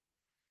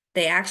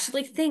 They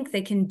actually think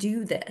they can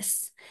do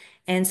this.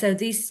 And so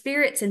these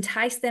spirits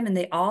entice them and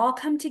they all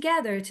come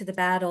together to the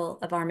Battle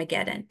of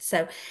Armageddon.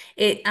 So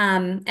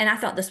and I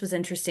thought this was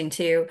interesting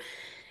too.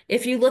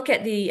 If you look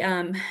at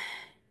the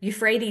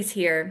Euphrates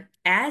here,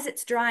 as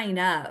it's drying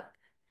up,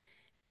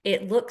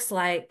 it looks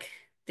like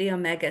the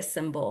Omega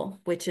symbol,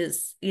 which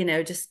is,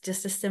 just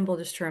a symbol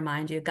just to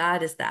remind you,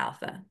 God is the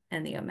Alpha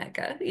and the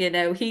Omega.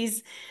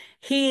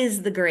 He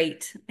is the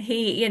great.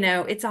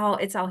 It's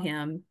all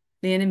him.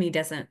 The enemy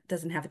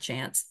doesn't have a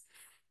chance.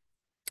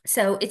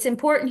 So it's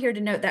important here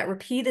to note that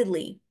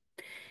repeatedly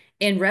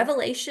in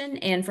Revelation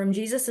and from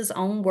Jesus's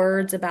own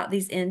words about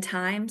these end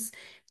times,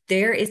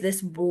 there is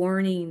this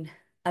warning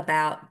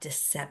about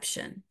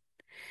deception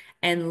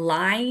and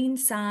lying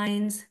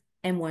signs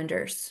and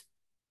wonders.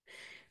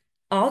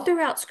 All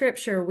throughout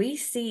Scripture, we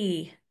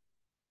see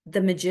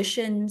the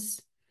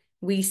magicians,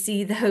 we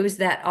see those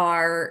that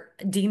are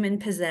demon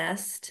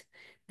possessed,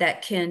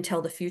 that can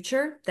tell the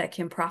future, that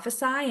can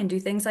prophesy and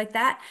do things like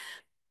that.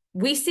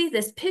 We see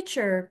this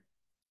picture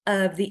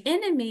of the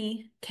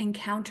enemy can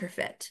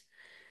counterfeit.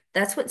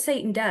 That's what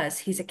Satan does.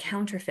 He's a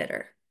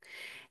counterfeiter.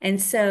 And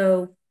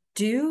so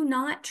do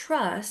not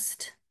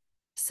trust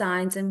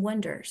signs and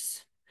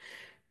wonders.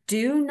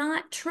 Do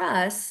not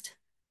trust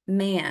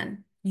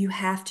man. You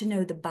have to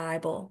know the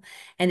Bible.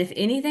 And if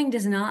anything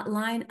does not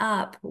line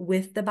up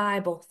with the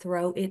Bible,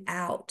 throw it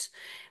out.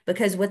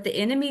 Because what the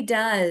enemy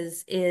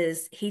does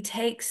is he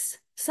takes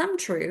some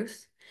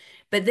truth,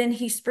 but then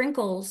he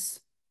sprinkles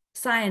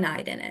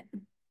cyanide in it.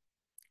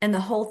 And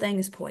the whole thing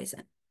is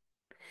poison.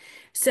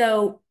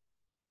 So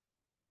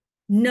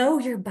know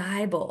your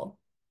Bible.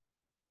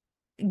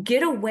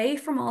 Get away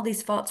from all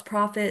these false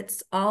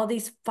prophets, all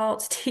these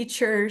false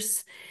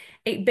teachers.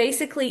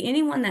 Basically,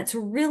 anyone that's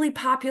really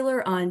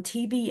popular on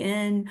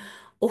TBN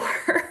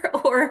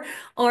or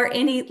or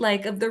any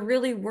like of the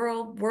really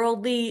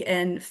worldly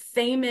and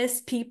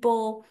famous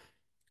people,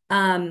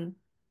 look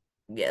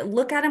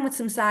at them with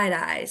some side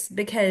eyes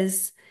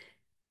because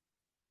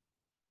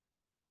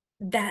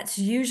that's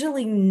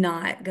usually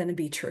not going to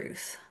be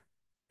truth.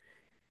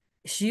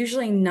 It's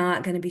usually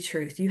not going to be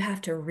truth. You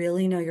have to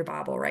really know your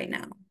Bible right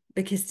now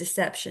because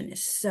deception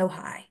is so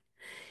high.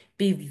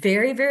 Be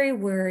very, very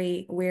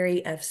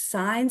wary of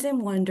signs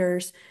and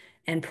wonders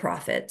and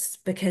prophets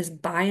because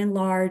by and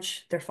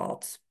large, they're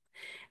false.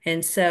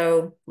 And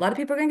so a lot of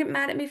people are going to get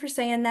mad at me for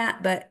saying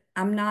that, but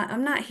I'm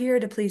not here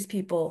to please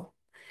people.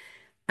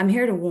 I'm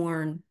here to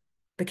warn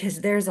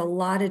because there's a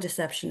lot of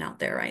deception out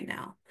there right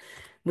now.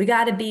 We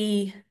got to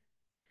be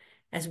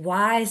as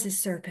wise as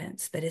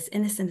serpents, but as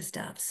innocent as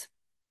doves.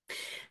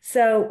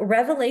 So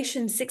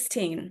Revelation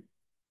 16,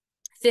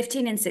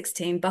 15 and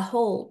 16,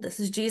 behold, this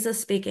is Jesus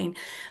speaking,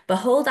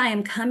 behold, I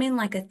am coming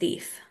like a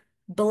thief.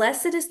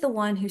 Blessed is the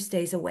one who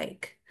stays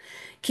awake,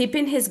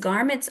 keeping his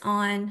garments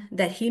on,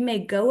 that he may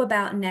go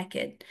about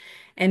naked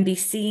and be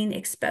seen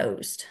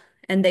exposed.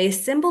 And they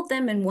assembled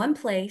them in one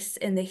place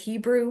in the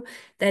Hebrew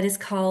that is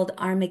called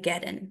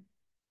Armageddon.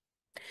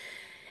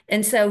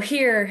 And so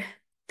here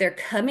they're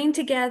coming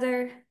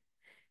together,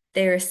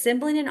 they're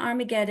assembling in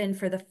Armageddon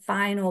for the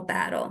final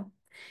battle.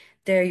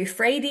 The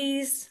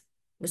Euphrates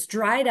was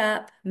dried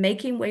up,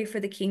 making way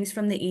for the kings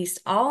from the east.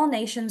 All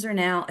nations are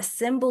now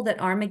assembled at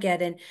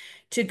Armageddon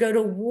to go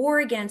to war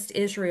against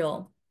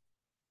Israel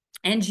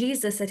and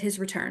Jesus at his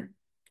return.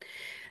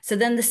 So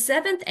then the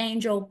seventh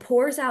angel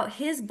pours out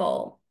his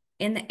bowl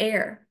in the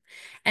air,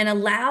 and a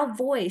loud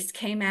voice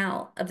came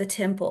out of the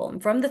temple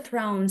and from the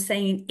throne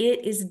saying,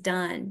 "It is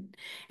done."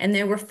 And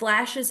there were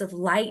flashes of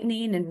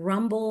lightning and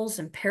rumbles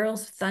and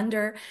peals of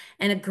thunder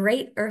and a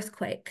great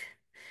earthquake.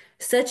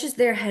 such as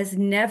there has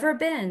never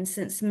been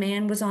since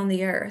man was on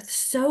the earth.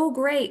 So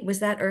great was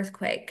that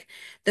earthquake.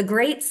 The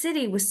great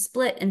city was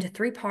split into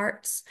three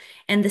parts,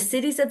 and the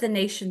cities of the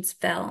nations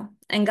fell.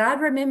 And God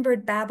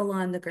remembered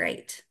Babylon the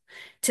Great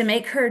to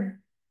make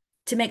her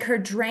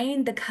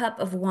drain the cup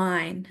of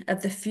wine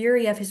of the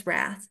fury of his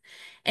wrath.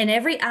 And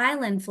every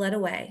island fled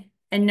away,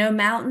 and no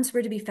mountains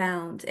were to be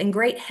found. And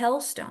great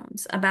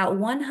hailstones, about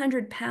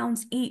 100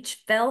 pounds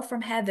each, fell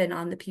from heaven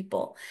on the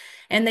people.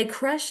 And they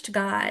crushed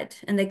God,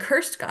 and they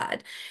cursed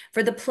God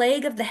for the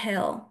plague of the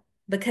hail,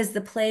 because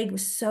the plague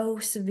was so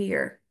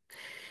severe.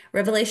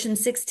 Revelation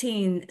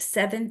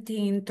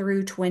 16:17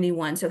 through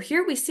 21. So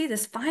here we see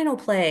this final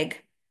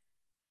plague,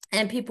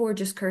 and people were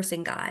just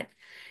cursing God.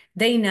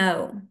 They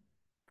know.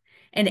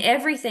 And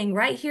everything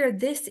right here,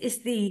 this is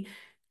the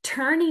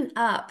turning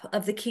up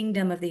of the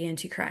kingdom of the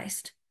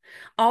Antichrist.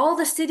 All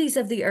the cities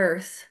of the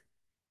earth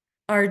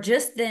are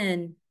just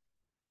then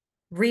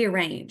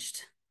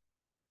rearranged.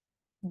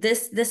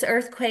 This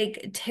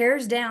earthquake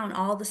tears down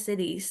all the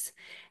cities,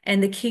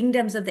 and the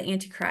kingdoms of the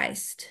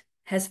Antichrist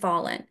has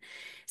fallen.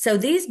 So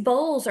these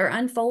bowls are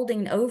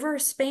unfolding over a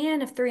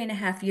span of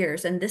 3.5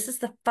 years. And this is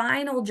the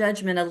final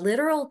judgment, a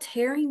literal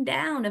tearing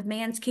down of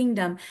man's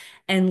kingdom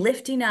and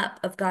lifting up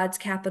of God's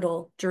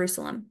capital,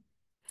 Jerusalem.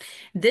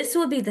 This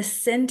will be the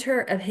center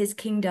of his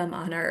kingdom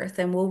on earth.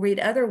 And we'll read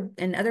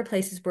in other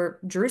places where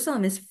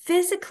Jerusalem is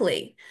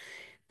physically,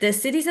 the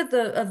cities of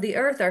the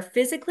earth are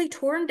physically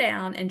torn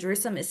down, and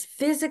Jerusalem is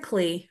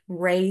physically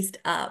raised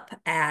up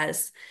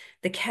as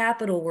the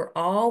capital where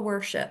all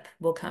worship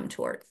will come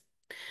toward.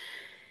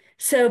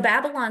 So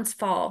Babylon's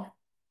fall.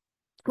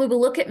 We will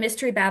look at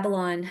Mystery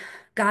Babylon,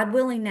 God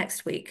willing,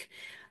 next week.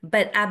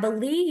 But I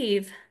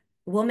believe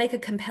we'll make a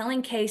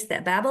compelling case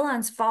that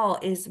Babylon's fall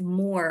is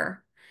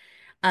before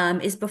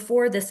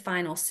this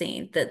final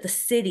scene, the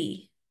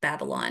city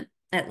Babylon,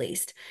 at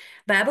least.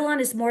 Babylon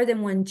is more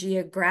than one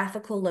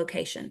geographical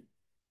location.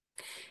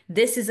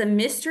 This is a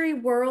mystery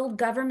world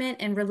government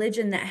and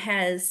religion that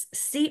has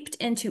seeped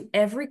into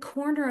every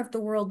corner of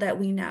the world that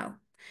we know.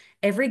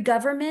 Every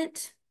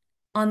government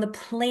on the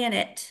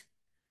planet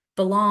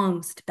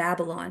belongs to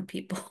Babylon,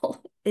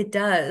 people. It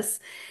does.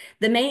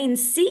 The main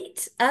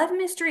seat of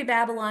Mystery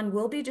Babylon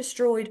will be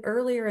destroyed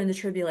earlier in the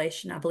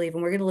tribulation, I believe,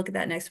 and we're going to look at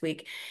that next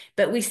week.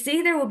 But we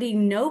see there will be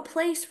no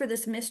place for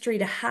this mystery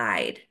to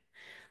hide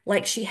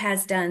like she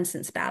has done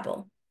since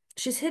Babel.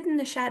 She's hidden in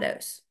the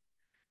shadows.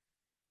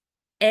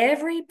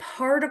 Every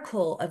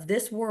particle of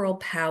this world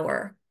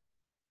power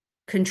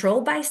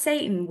controlled by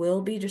Satan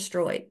will be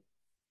destroyed.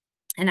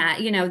 And I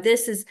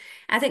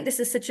think this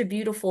is such a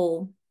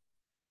beautiful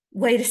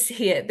way to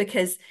see it,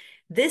 because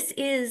this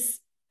is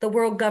the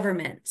world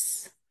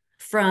governments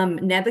from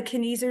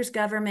Nebuchadnezzar's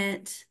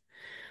government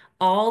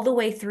all the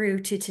way through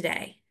to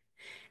today.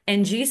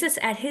 And Jesus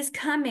at his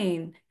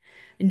coming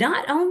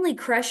not only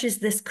crushes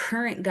this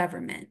current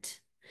government,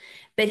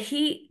 but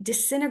he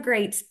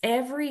disintegrates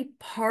every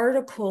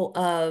particle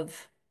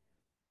of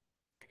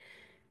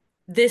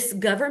this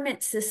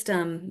government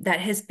system that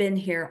has been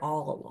here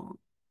all along.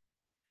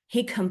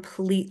 He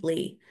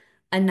completely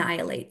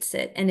annihilates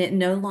it, and it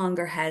no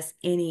longer has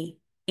any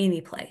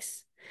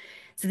place.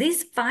 So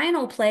these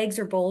final plagues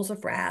or bowls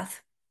of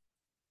wrath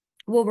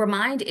will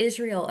remind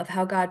Israel of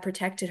how God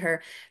protected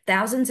her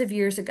thousands of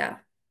years ago.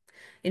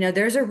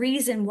 There's a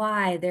reason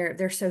why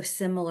they're so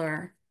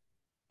similar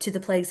to the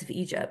plagues of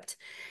Egypt.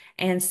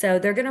 And so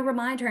they're going to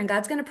remind her, and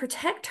God's going to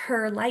protect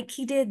her like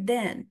he did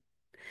then.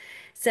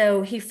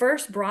 So he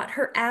first brought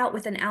her out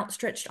with an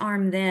outstretched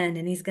arm then,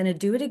 and he's going to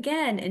do it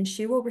again, and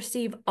she will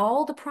receive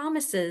all the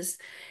promises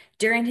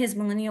during his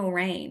millennial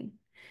reign.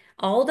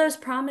 All those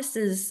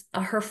promises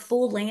are her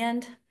full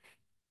land,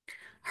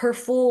 her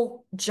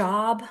full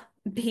job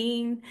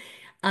being,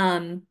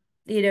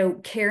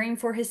 caring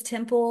for his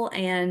temple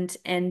and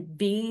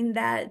being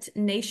that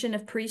nation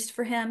of priests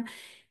for him.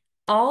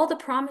 All the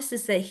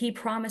promises that he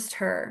promised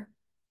her,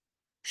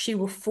 she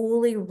will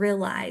fully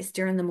realize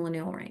during the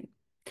millennial reign.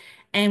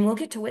 And we'll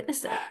get to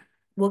witness it.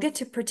 We'll get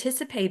to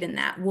participate in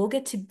that. We'll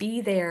get to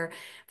be there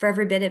for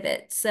every bit of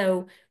it.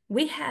 So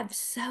we have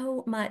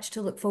so much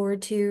to look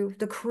forward to.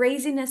 The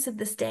craziness of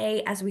this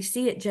day as we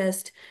see it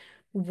just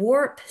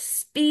warp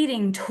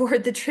speeding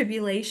toward the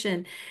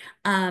tribulation.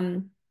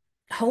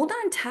 Hold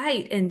on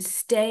tight and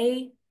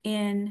stay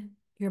in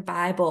your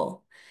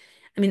Bible.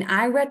 I mean,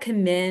 I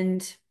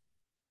recommend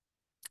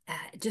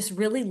just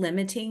really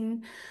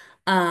limiting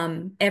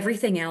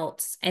everything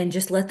else and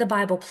just let the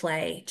Bible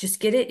play. Just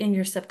get it in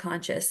your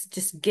subconscious.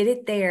 Just get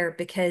it there,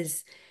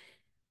 because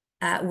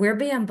we're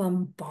being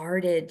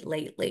bombarded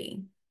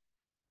lately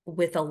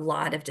with a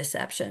lot of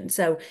deception.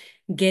 So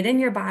get in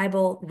your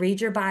Bible,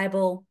 read your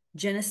Bible,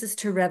 Genesis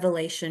to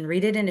Revelation,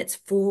 read it in its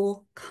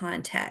full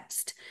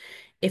context,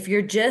 If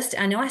you're just,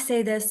 I know I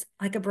say this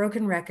like a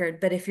broken record,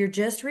 but if you're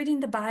just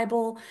reading the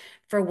Bible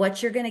for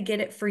what you're going to get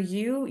it for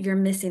you, you're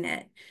missing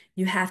it.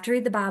 You have to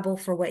read the Bible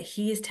for what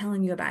he is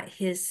telling you about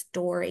his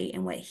story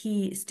and what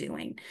he is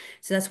doing.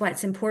 So that's why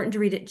it's important to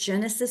read it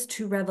Genesis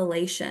to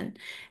Revelation.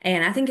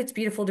 And I think it's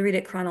beautiful to read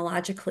it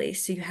chronologically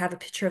so you have a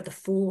picture of the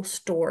full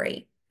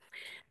story.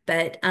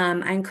 But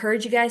I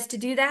encourage you guys to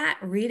do that.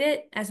 Read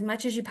it as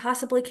much as you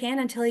possibly can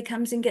until he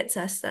comes and gets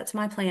us. That's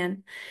my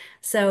plan.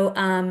 So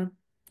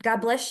God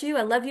bless you.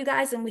 I love you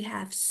guys, and we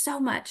have so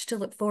much to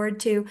look forward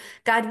to.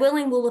 God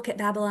willing, we'll look at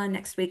Babylon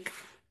next week.